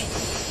much.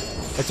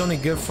 It's only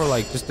good for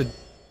like just the,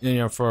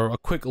 for a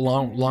quick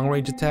long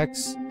range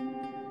attacks.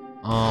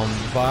 But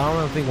I don't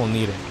really think we'll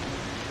need it.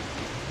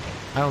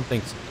 I don't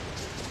think so.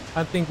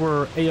 I think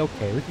we're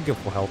A-okay. We can get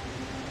full health.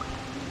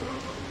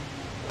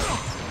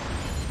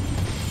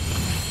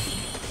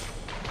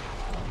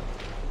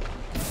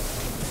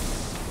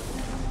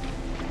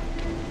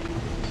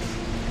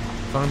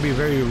 It's gonna be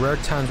very rare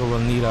times where we'll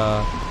need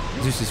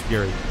Zeus's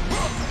Fury.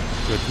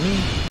 Good to me.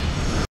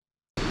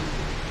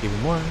 Give me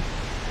more.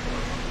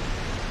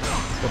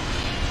 Oh,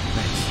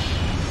 nice.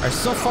 Alright,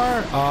 so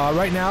far,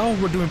 right now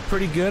we're doing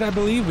pretty good, I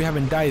believe. We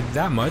haven't died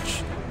that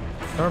much.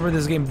 I remember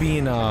this game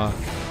being so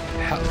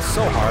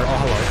hard. Oh,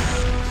 hello.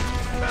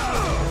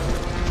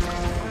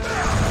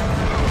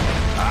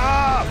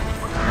 Ah!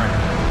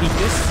 Alright, eat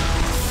this.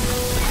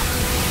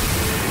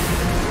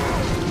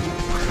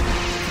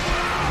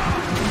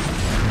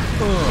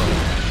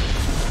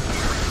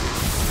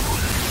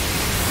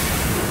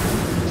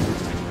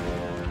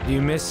 Do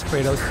you miss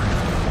Kratos?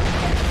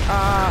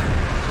 Ah!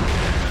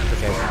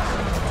 Okay.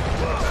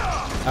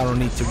 I don't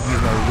need to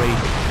use my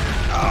rage.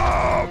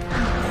 Oh!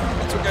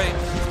 It's okay.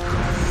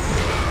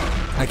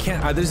 I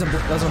can't. That's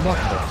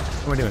unblockable.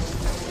 What am I doing?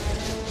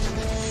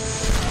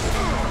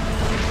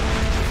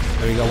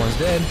 There we go. One's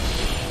dead.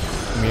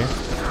 Come here.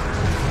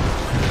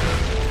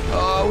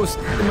 Oh, it was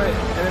in my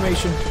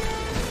animation.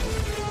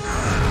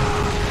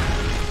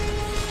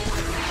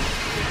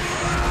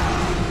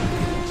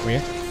 Come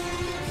here.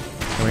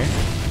 Come here.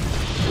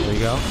 There you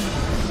go.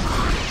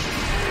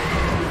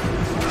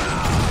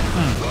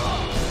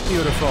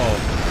 Beautiful.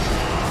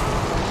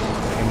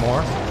 Any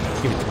more?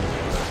 Give it to me.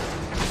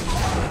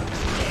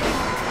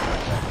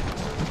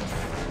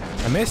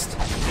 I missed?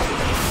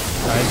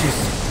 Alright, let's use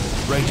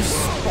Rage of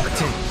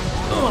Spartan.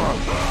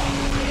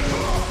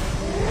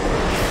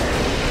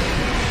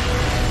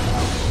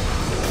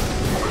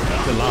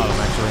 There's a lot of them,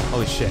 actually.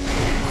 Holy shit.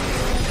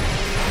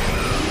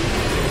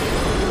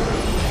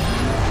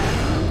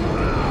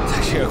 It's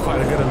actually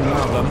quite a good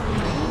amount of them.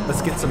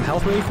 Let's get some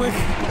health really quick.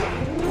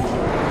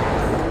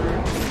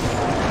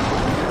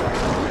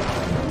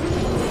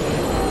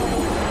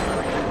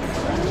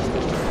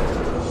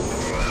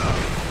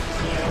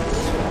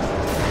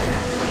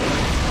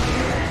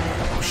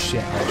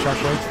 Shit,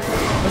 shockwave.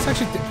 Let's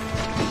actually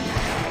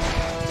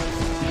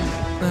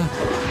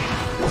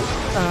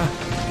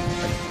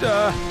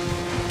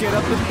get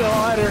up the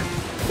ladder.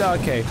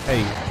 Okay,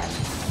 hey.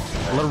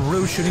 A little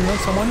rude shooting on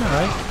someone,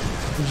 alright?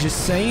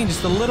 Just saying,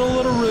 just a little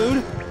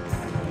rude.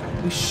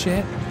 Holy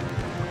shit.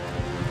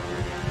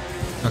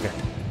 Okay.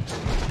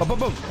 Boom, boom,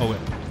 boom. Oh, wait.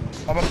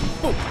 Boom, boom,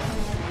 boom.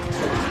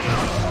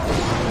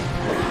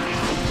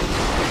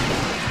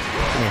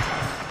 Come here.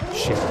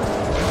 Shit.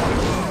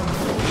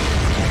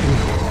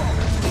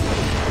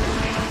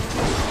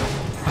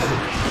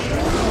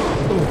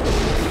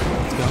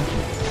 Let's go.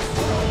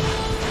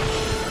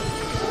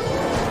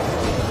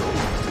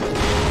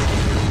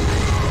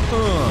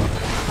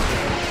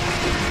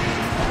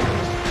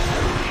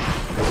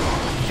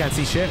 Can't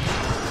see shit.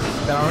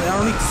 I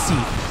don't need to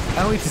see.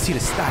 I don't need to see the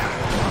style.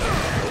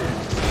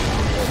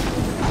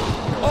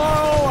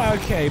 Oh,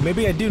 okay.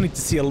 Maybe I do need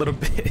to see a little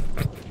bit.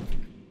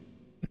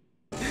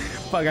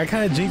 Fuck, I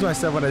kind of jinxed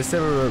myself when I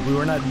said we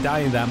were not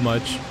dying that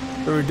much.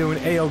 We were doing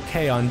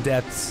A-okay on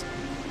deaths.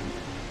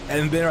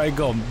 And there I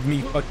go,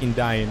 me fucking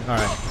dying.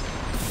 Alright.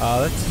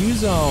 Let's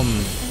use,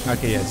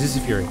 okay, yeah, this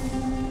is Fury.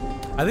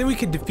 I think we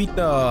could defeat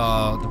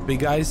the big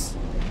guys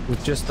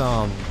with just,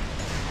 our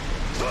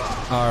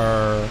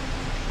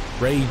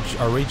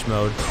rage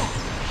mode.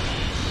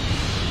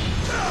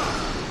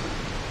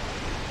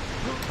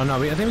 Oh no,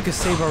 I think we could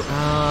save our,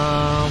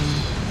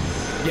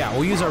 yeah,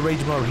 we'll use our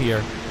rage mode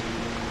here.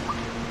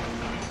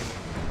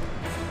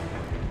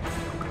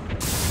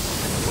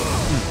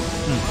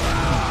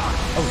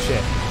 Oh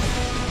shit.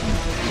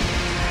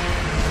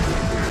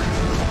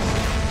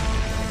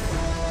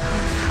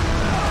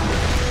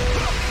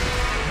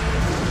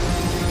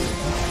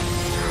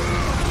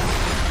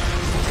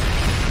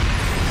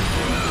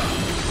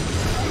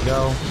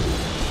 Go.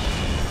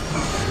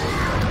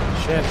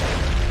 Shit.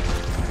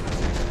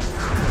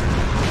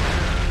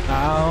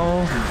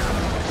 Ow.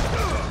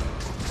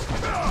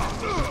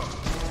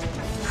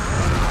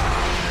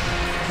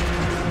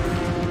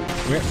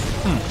 Where?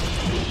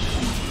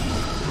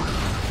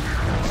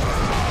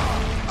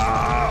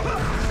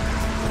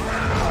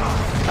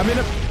 I mean,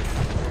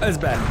 that's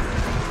bad.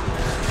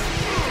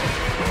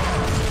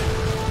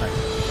 Alright.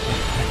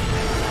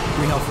 Give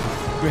me health.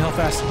 Give me health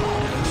fast.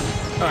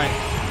 Alright.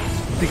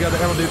 Take out the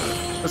arrow, dude.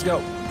 Let's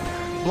go.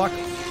 Block.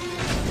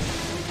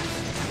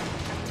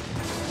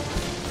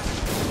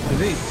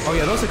 Oh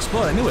yeah, those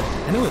explode. I knew it.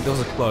 I knew it. Those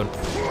explode.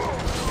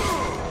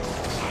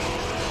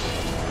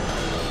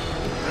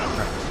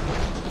 Right.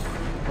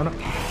 Oh no.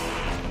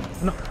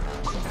 Oh no.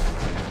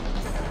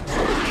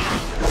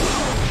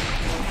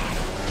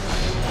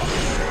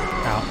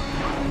 Ow.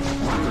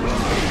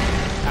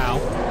 Ow.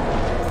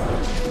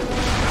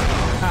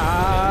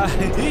 Ah.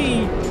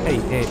 Hey.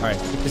 Hey. All right.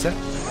 Is that?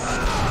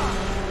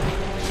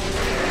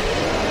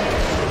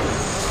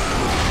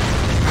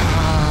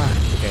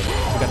 Okay.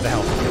 We got the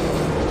health.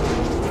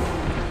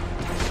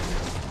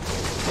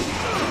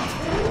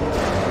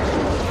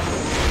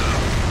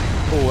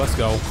 Oh, let's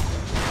go.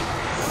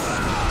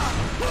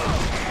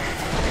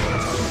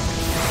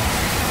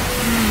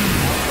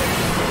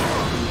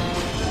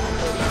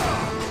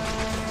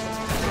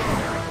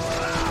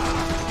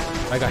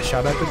 I got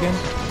shot at again.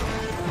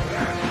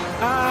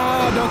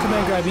 Ah, don't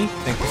command grab me.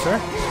 Thank you, sir.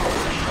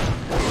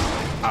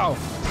 Ow.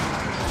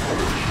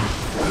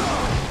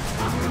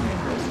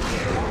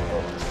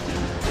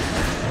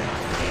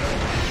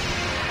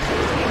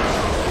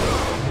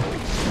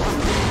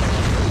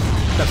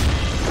 That's,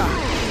 ah.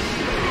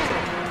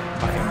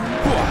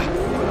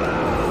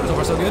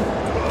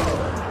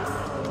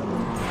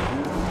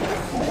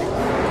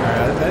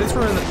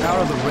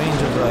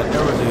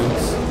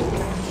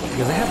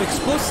 because they have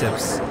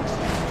explosives.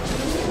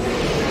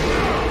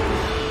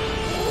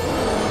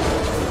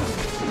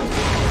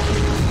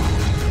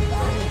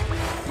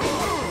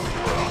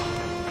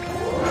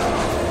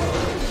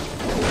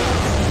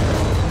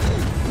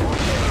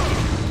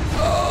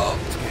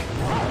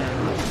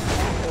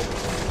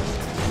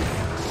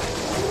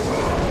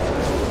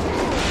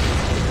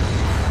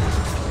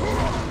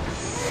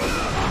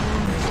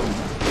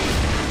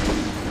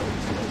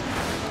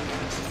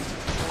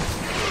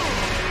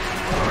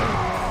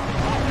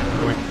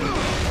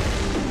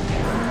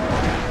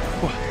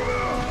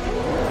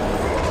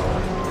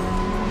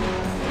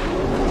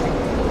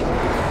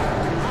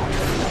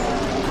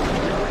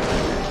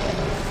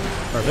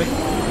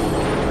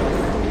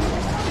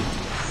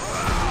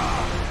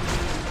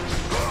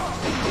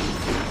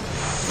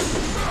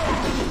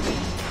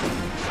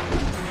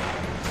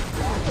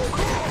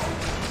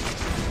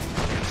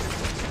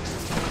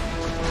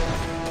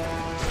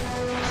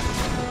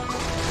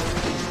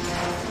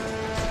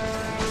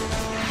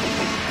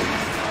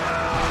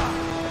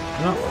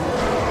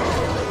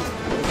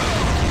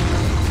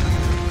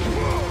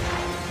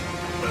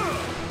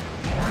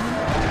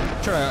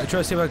 Try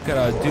to see if I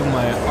could do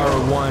my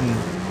R1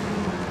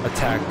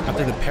 attack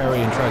after the parry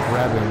and try to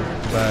grab him,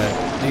 but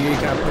you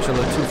gotta push a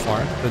little too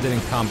far, but it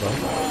didn't combo.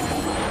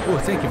 Oh,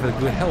 thank you for the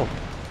good help.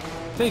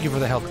 Thank you for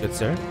the help, good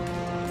sir.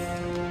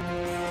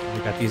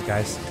 We got these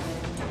guys.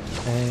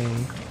 Hey.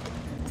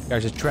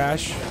 Guys are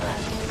trash.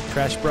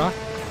 Trash, bro.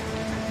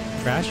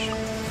 Trash.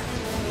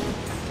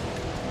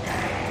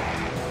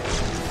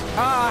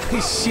 Ah,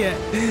 shit.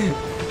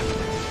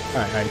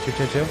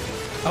 Alright, chill.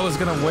 I was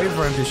gonna wait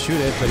for him to shoot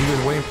it, but he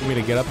was waiting for me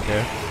to get up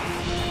there.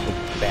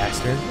 Oh,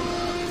 bastard.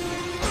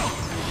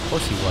 Of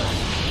course he was.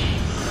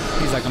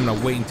 He's like, I'm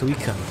gonna wait until he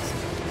comes.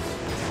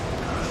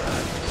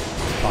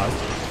 Pause.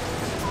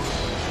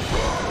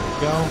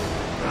 Go.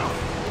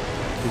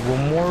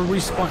 One more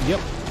respawn.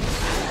 Yep.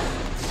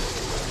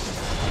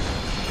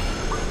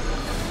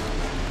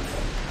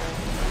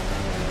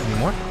 Any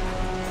more?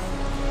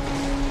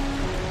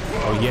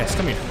 Oh, yes.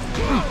 Come here.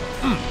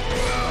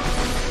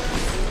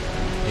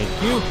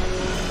 Thank you.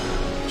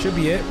 Should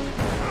be it.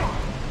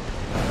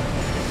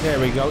 There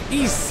we go.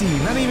 Easy.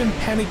 Not even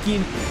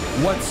panicking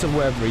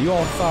whatsoever. You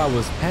all thought I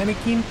was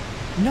panicking?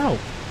 No.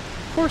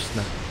 Of course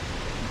not.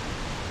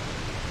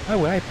 Why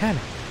would I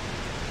panic?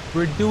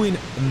 We're doing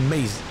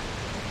amazing.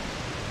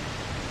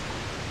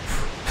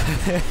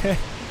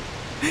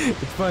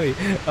 It's funny.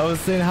 I was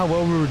saying how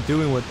well we were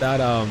doing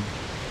without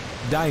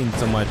dying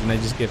so much, and I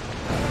just get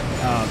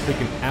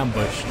freaking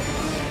ambushed.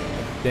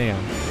 Damn.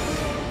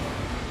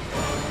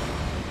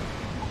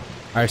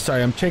 Alright,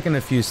 sorry, I'm checking a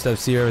few stuff,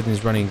 see if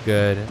everything's running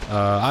good.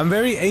 I'm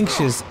very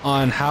anxious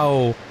on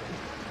how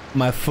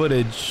my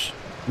footage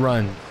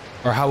runs,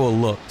 or how it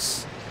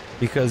looks.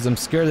 Because I'm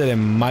scared that it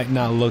might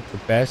not look the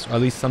best, or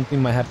at least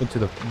something might happen to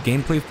the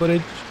gameplay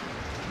footage.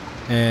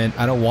 And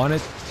I don't want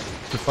it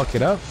to fuck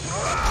it up.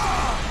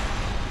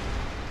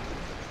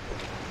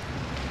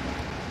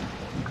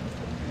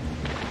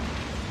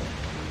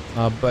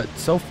 But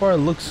so far it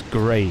looks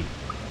great.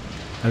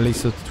 At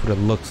least that's what it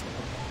looks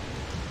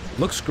like.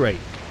 Looks great.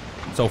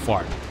 So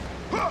far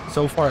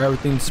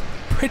everything's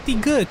pretty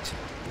good,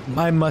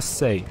 I must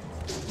say.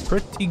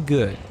 Pretty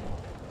good.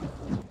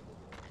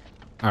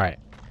 Alright,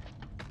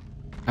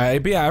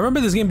 but yeah, I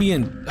remember this game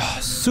being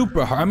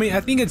super hard. I mean,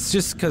 I think it's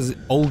just because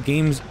old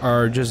games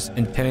are just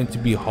intended to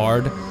be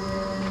hard.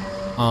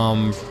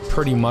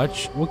 Pretty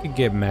much. We could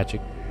get magic.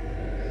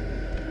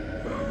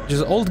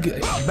 Just old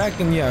games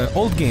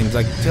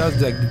like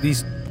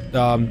these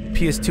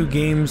PS2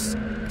 games,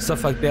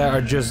 stuff like that,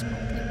 are just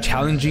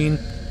challenging,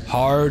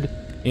 hard,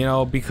 you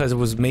know, because it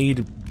was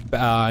made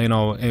you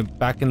know,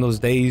 back in those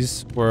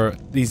days where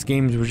these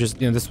games were just,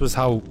 you know, this was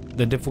how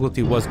the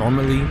difficulty was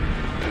normally.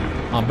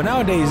 But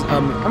nowadays,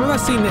 I'm not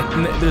saying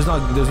that there's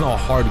no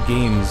hard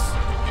games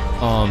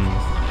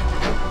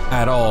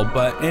at all,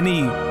 but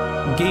any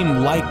game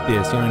like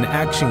this, you know, an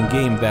action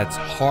game that's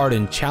hard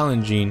and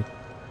challenging,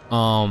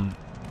 I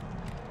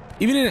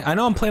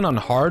know I'm playing on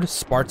hard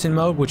Spartan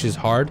mode, which is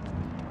hard,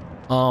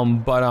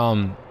 but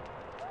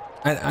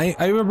I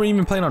remember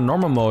even playing on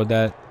normal mode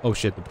that, oh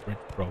shit, the print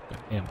broke.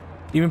 Damn.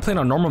 Even playing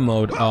on normal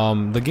mode,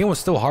 the game was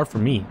still hard for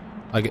me.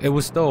 Like, it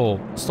was still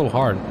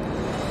hard.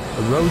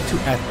 The road to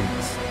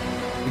Athens.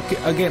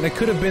 Again, it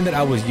could have been that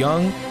I was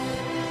young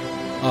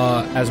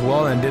as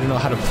well and didn't know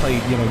how to play,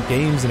 you know,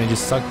 games, and I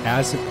just sucked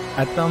ass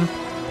at them.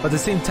 But at the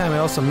same time, it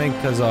also meant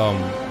because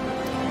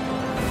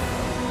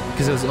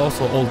it was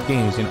also old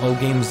games, and old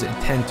games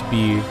tend to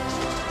be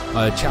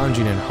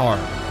challenging and hard.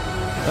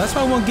 That's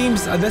why I want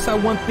games. That's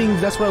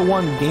what I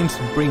want games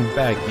to bring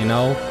back. You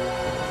know,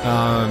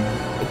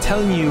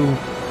 telling you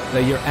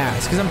that you're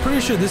ass. Because I'm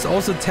pretty sure this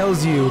also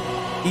tells you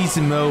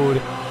easy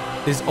mode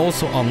is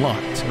also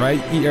unlocked,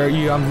 right?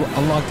 You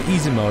unlocked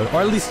easy mode,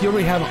 or at least you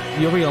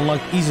already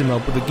unlocked easy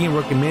mode, but the game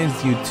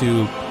recommends you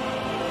to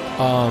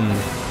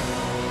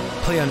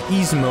play on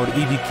easy mode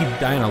if you keep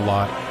dying a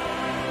lot,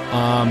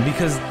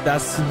 because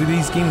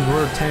these games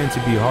were tending to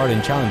be hard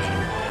and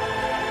challenging,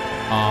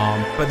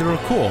 but they were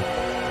cool.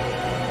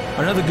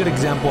 Another good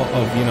example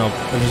of, you know,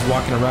 of just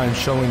walking around and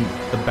showing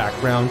the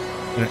background,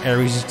 and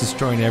Ares just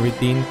destroying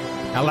everything.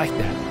 I like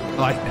that.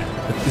 I like that.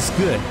 It's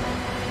good.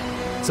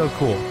 So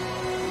cool.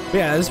 But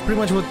yeah, that's pretty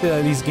much what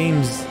these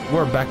games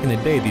were back in the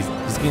day. These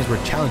games were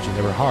challenging.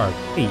 They were hard.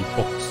 Hey,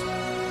 folks.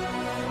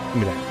 Give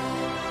me that.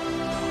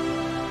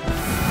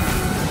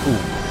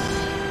 Ooh.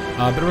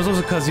 But it was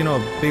also because, you know,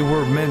 they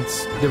were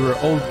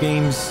old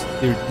games.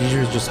 These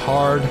were just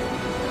hard.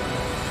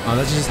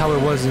 That's just how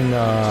it was in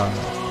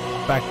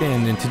back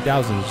then in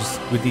 2000, just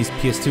with these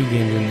PS2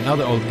 games and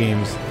other old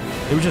games.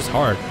 They were just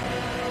hard.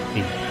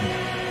 Hey.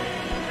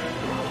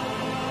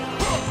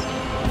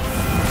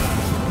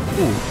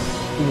 Ooh,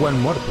 one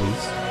more,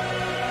 please.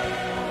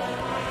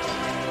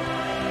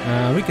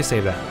 We can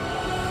save that.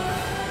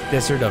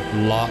 Desert of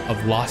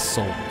Lost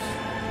Souls.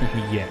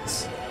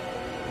 Yes.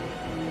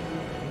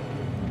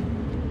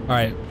 All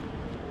right.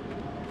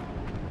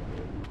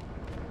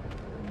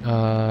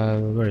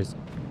 Where is it?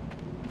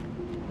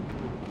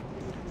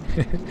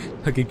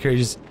 Look at Carrie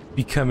just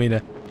becoming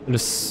a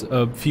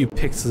few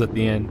pixels at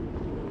the end.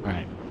 All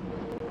right.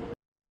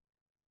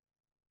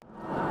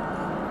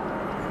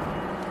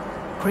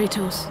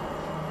 Kratos,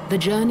 the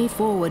journey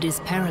forward is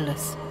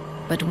perilous,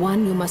 but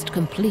one you must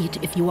complete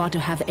if you are to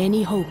have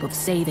any hope of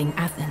saving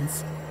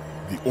Athens.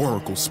 The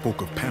Oracle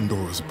spoke of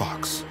Pandora's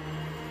box.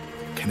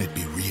 Can it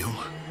be real?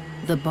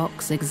 The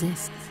box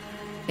exists.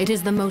 It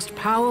is the most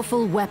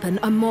powerful weapon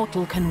a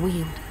mortal can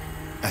wield.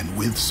 And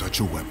with such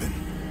a weapon,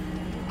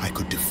 I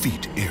could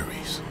defeat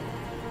Ares.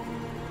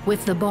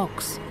 With the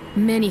box,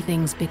 many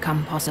things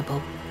become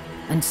possible,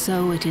 and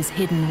so it is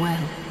hidden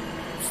well,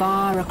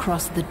 far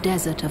across the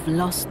desert of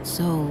lost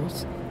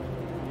souls.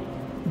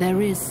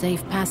 There is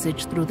safe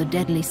passage through the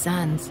deadly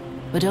sands,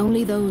 but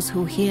only those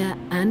who hear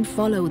and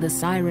follow the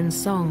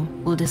siren's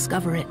song will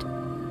discover it.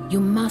 You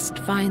must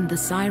find the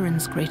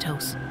sirens,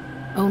 Kratos.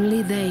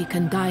 Only they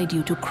can guide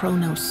you to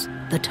Kronos,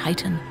 the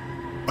Titan.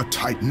 A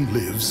Titan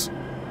lives?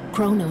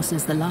 Kronos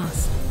is the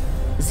last.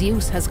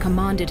 Zeus has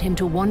commanded him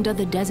to wander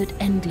the desert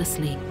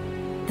endlessly,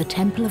 the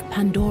Temple of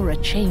Pandora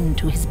chained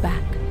to his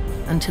back,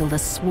 until the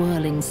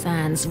swirling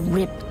sands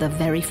rip the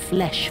very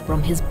flesh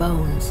from his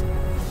bones.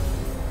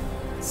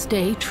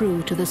 Stay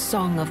true to the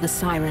song of the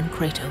siren,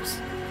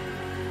 Kratos.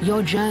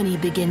 Your journey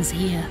begins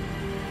here.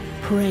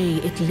 Pray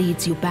it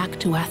leads you back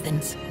to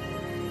Athens,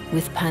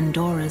 with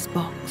Pandora's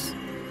box.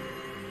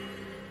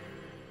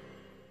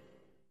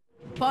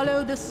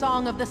 Follow the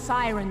song of the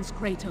sirens,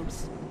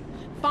 Kratos.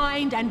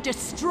 Find and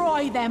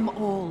destroy them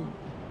all,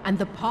 and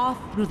the path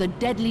through the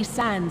deadly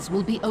sands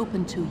will be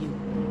open to you.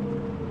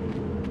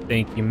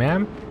 Thank you,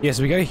 ma'am. Yes,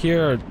 we gotta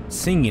hear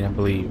singing, I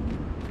believe.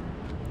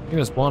 I think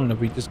there's one if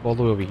we just go all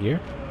the way over here.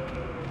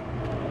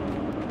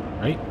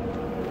 Right?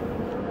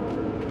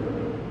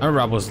 I remember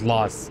I was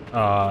lost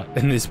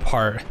in this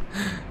part.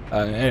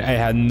 I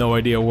had no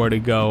idea where to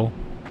go.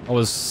 I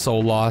was so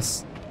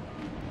lost.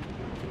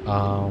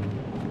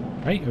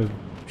 Right? It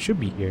should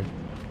be here.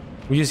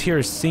 We just hear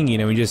her singing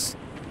and we just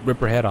rip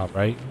her head off,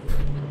 right?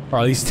 Or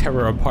at least tear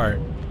her apart.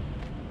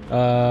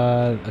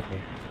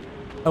 Okay.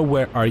 Oh,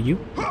 where are you?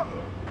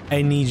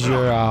 I need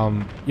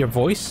your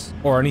voice,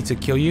 or I need to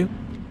kill you,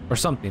 or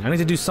something. I need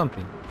to do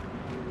something.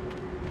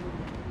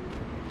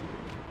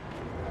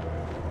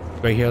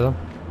 Do I hear them?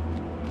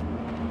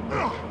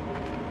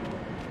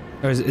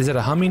 Or is it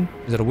a humming?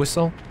 Is it a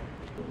whistle?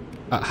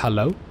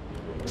 Hello?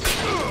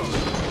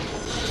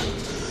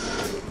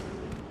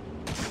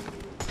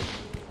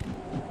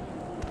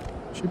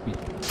 Should be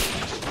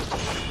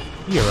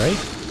here, right?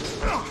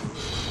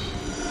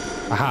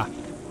 Aha.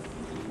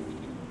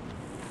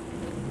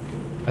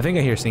 I think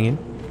I hear singing.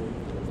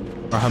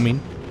 Or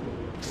humming.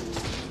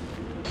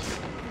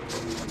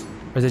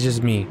 Or is it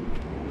just me?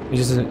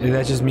 Is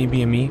that just me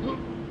being me?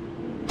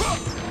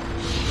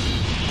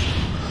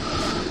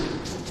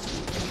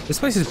 This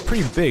place is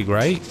pretty big,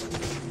 right?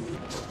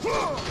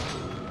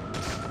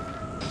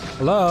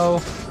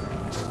 Hello?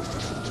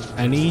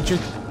 I need your...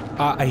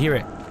 I hear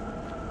it.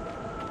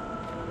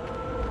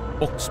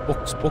 Books,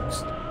 books,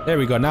 books. There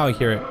we go, now I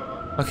hear it.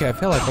 Okay, I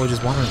feel like I was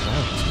just wandering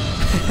around.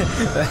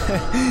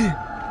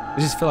 I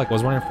just feel like I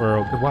was wandering for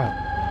a good while.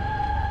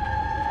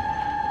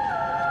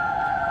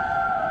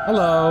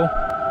 Hello.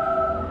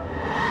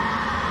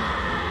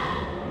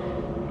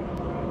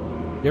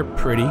 You're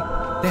pretty.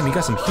 Damn, you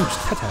got some huge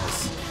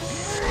tatas.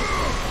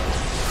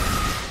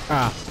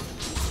 Ah.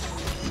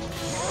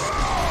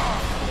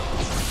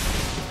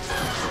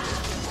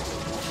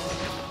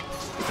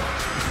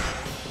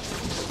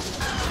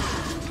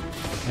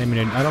 I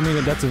mean, I don't mean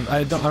that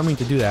I don't mean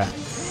to do that.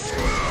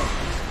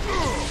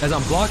 As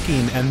I'm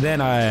blocking and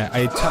then I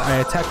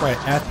attack right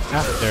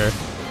after.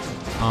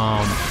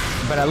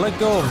 But I let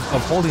go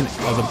of holding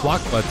the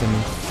block button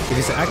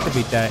because to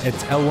activate that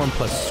it's L1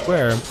 plus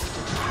square.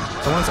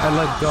 So once I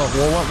let go,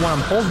 well, when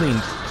I'm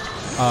holding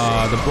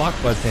the block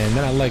button,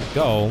 then I let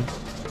go,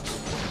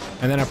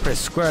 and then I press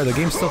square, the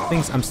game still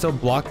thinks I'm still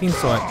blocking,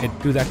 so I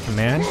do that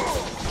command.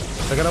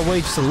 So I gotta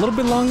wait just a little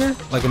bit longer,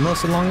 like a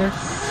millisecond longer.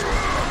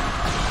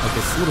 Like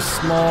it's a little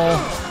small,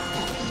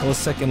 a little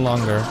second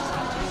longer.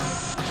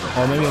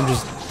 Or maybe I'm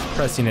just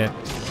pressing it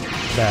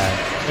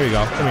bad. There we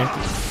go. Come here.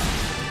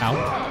 Ow.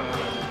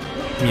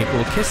 Give me a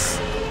cool kiss.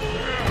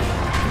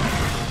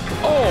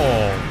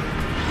 Oh!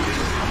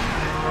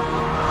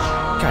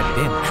 God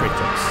damn,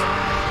 Kratos.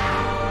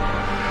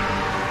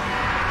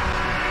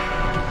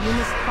 You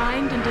must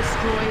find and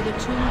destroy the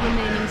 2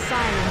 remaining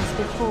sirens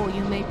before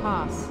you may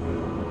pass.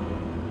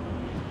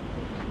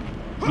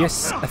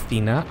 Yes,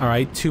 Athena. All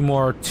right, two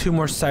more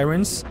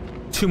sirens,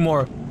 2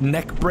 more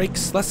neck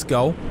breaks. Let's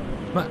go.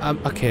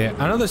 Okay,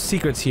 I know there's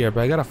secrets here,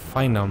 but I gotta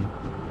find them.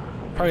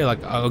 Probably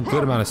like a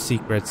good amount of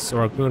secrets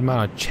or a good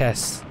amount of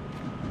chests.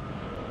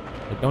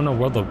 I don't know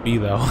where they'll be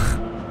though.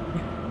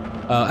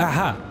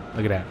 Aha!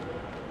 Look at that.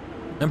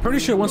 I'm pretty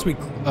sure once we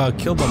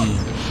kill them,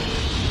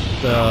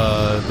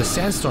 the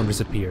sandstorm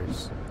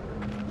disappears.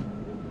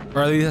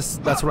 Or at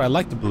least that's what I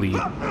like to believe.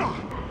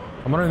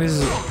 I'm wondering if this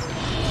is...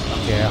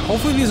 Okay,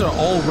 hopefully these are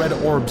all red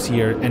orbs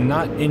here and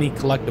not any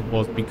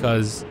collectibles,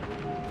 because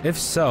if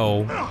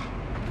so,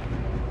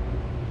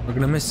 we're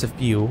gonna miss a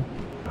few.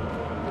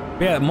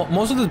 But yeah,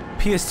 most of the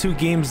PS2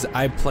 games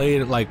I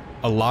played like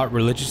a lot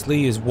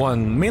religiously is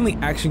mainly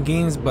action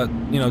games, but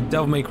you know,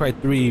 Devil May Cry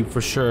 3 for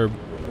sure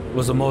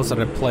was the most that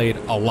I played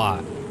a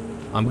lot.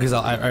 Because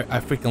I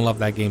freaking love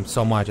that game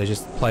so much. I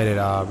just played it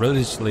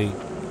religiously.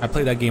 I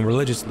played that game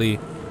religiously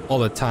all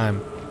the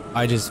time.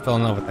 I just fell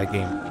in love with that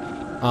game.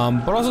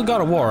 But also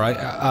God of War.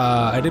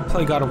 I did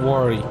play God of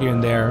War here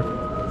and there.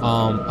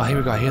 Oh, here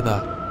we go. I hear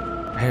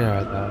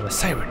the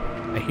siren.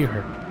 I hear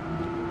her.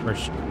 Where's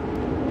she?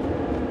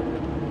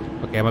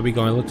 Okay, I might be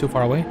going a little too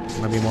far away.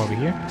 Might be more over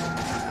here.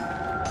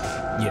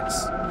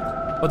 Yes.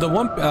 But the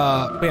one,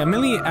 but yeah,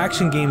 mainly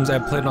action games I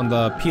played on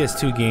the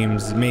PS2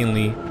 games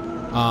mainly.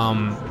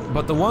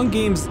 But the one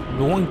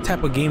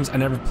type of games I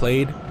never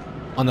played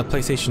on the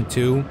PlayStation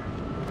 2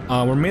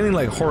 were mainly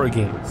like horror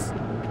games.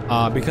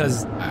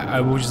 Because I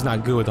was just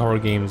not good with horror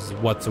games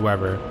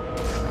whatsoever.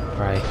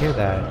 Alright, I hear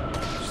that.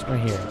 Just right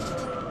here.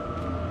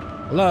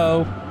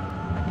 Hello?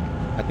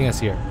 I think that's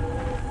here.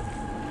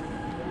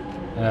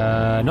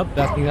 Nope,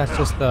 I think that's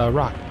just the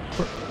rock.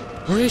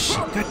 Where is she?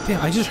 God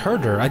damn, I just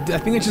heard her. I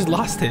think I just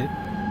lost it.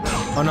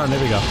 Oh no, there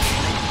we go.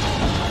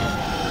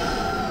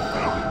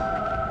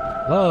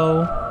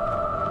 Hello?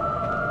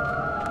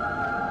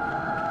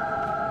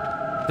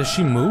 Does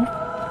she move?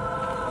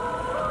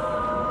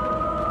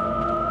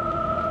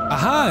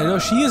 Aha! No,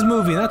 she is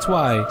moving, that's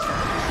why.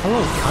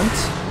 Hello,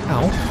 cunt.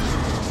 Ow.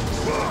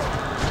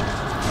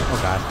 Oh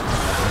god.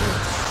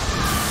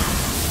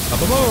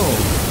 Boom!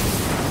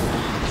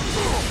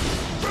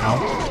 Ow.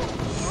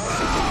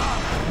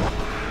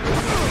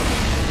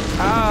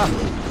 Ah!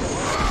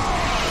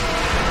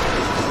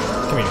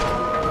 Come here.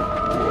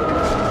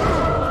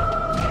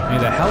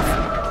 Need that health?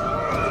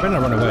 Better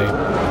not run away.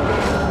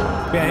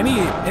 Yeah,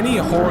 any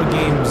horror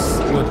games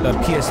with the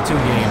PS2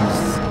 games,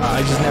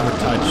 I just never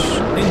touch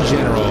in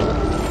general,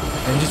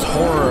 and just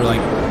horror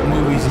like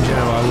movies in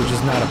general. I was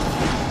just not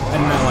I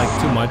did not like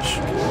too much.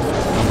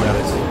 Oh my god,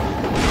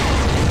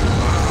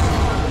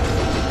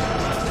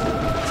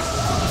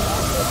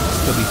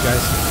 kill these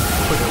guys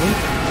quickly.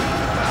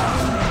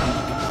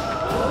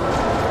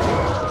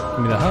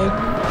 Give me the hug.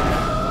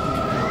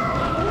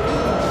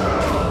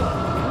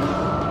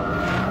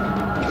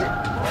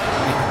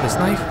 This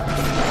knife.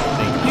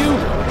 Thank you.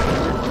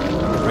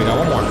 We got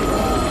one more.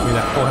 Give me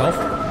that full health.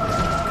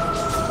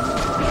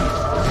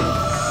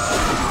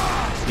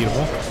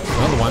 Beautiful.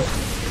 Another one.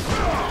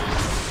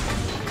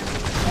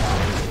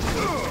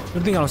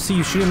 Good thing I don't see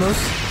you shooting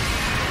those.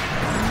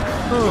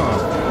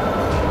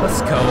 Oh,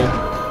 let's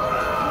go.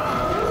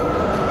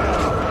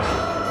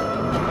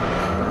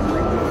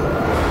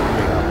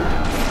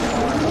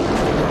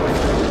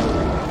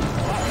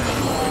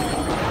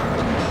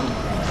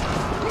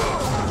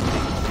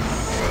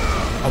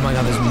 Oh my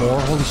god, there's more?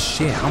 Holy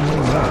shit, how many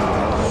more?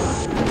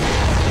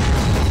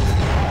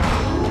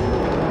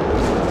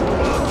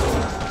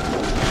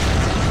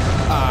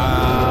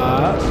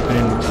 I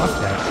didn't fuck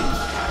that.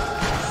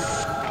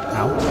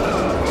 Ow.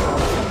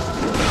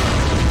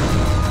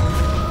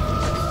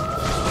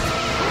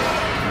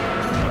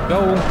 There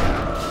we go.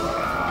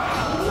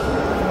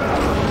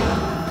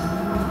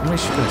 How many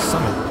should I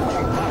summon?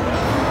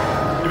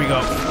 There we go.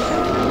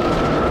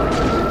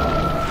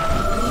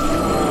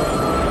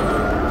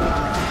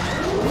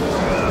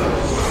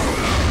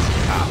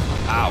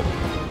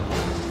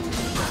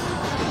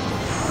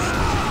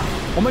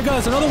 Oh my god,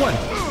 it's another one!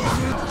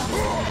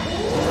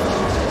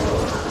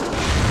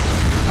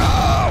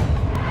 Oh!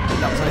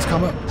 That was a nice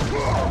combo.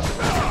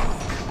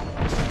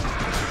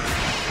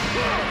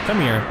 Come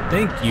here,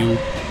 thank you.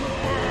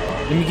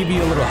 Let me give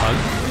you a little hug.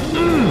 A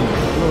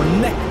little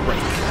neck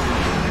break.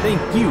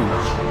 Thank you.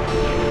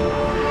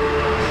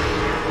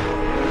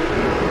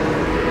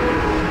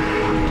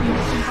 You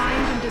must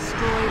find and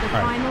destroy the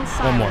final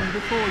siren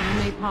before you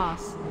may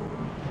pass.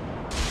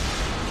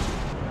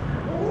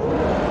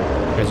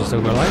 You guys are still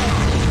alive?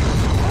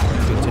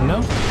 Good to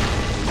know.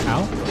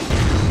 Ow.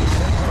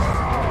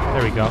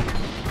 There we go.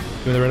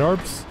 Give me the red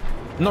orbs.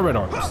 No red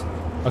orbs.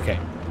 Okay.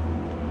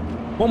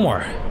 One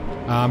more.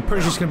 I'm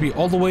pretty sure it's gonna be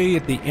all the way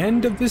at the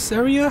end of this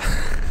area.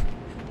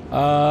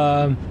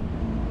 But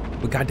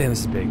goddamn,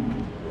 this is big.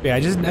 But yeah, I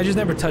just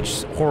never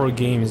touched horror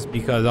games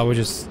because I was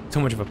just too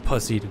much of a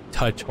pussy to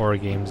touch horror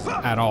games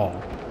at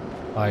all.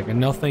 Like,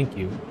 no, thank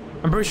you.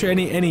 I'm pretty sure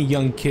any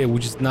young kid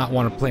would just not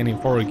want to play any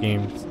horror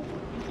games.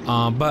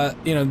 But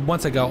you know,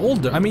 once I got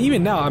older, I mean,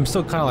 even now, I'm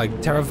still kind of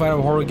like terrified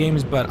of horror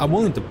games, but I'm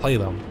willing to play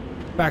them.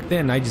 Back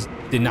then, I just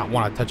did not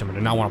want to touch them. I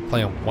did not want to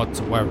play them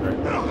whatsoever.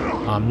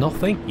 No,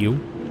 thank you.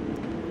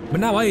 But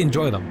now I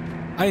enjoy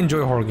them. I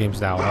enjoy horror games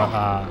now.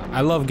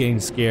 I love getting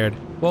scared.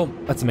 Well,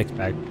 that's a mixed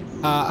bag.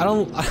 I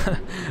don't.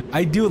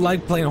 I do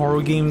like playing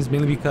horror games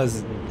mainly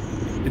because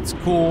it's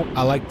cool.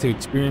 I like to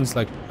experience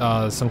like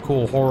some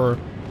cool horror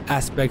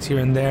aspects here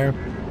and there.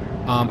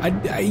 I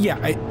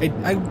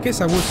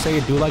guess I would say I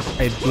do like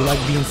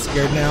being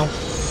scared now.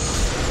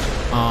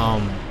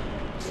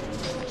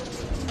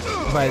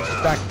 But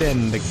back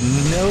then, like,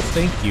 no,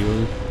 thank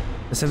you.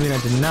 It's something I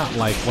did not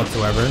like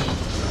whatsoever.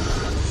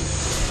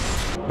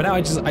 But now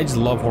I just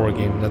love horror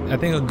games. I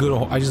think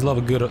I just love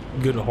a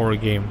good horror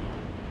game.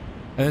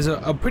 And there's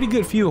a pretty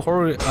good few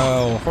horror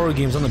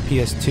games on the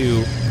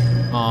PS2.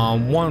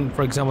 One,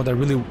 for example, that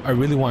I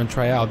really want to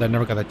try out that I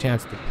never got the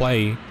chance to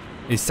play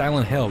is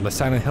Silent Hill, the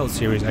Silent Hill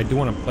series. I do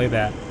want to play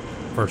that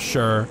for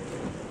sure.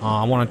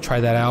 I want to try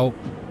that out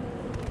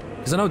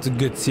because I know it's a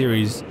good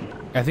series.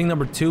 I think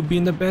number 2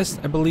 being the best,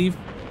 I believe.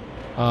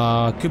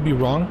 Could be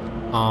wrong.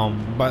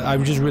 But I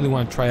just really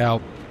want to try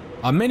out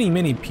many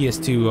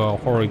PS2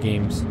 horror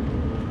games,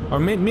 or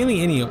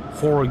mainly any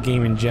horror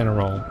game in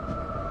general.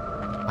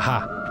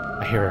 Aha,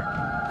 I hear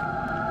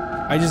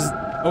her. I just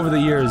over the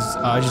years,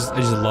 I just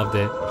loved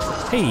it.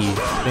 Hey,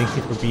 thank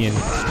you for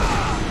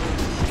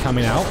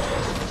coming out.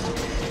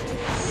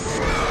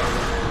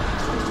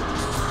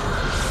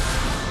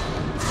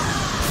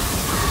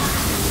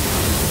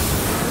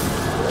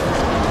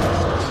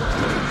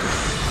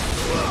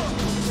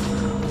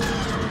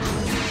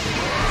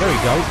 There we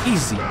go,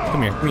 easy.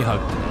 Come here, give me a hug.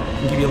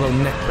 I'll give you a little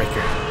neck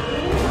breaker.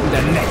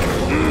 That neck.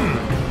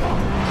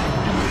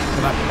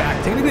 That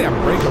back. Technically, I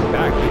break her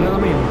back. You know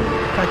what I mean?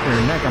 Cracking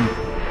her neck. I'm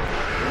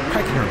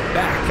cracking her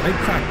back. I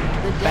crack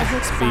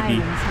backs, baby,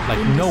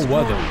 like no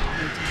other.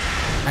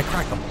 I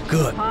crack them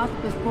good.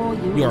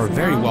 You are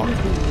very welcome.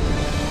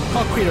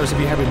 Call Kratos if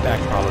you're having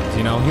back problems.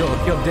 You know,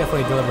 he'll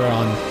definitely deliver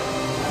on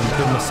some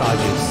good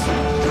massages.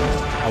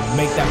 I'll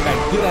make that back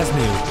good as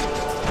new.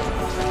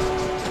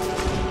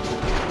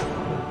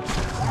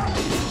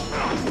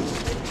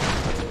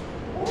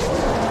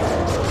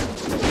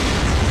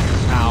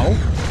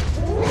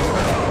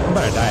 I'm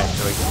about to die,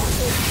 actually.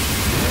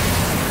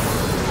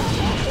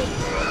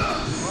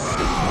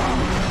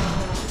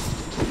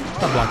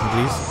 Stop blocking,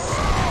 please.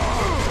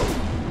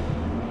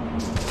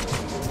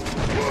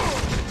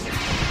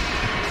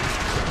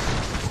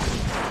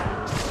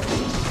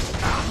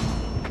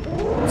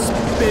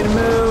 Spin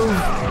move!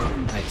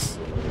 Nice.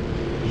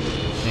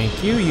 Thank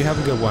you, you have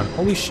a good one.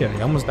 Holy shit,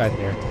 I almost died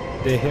there.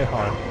 They hit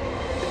hard.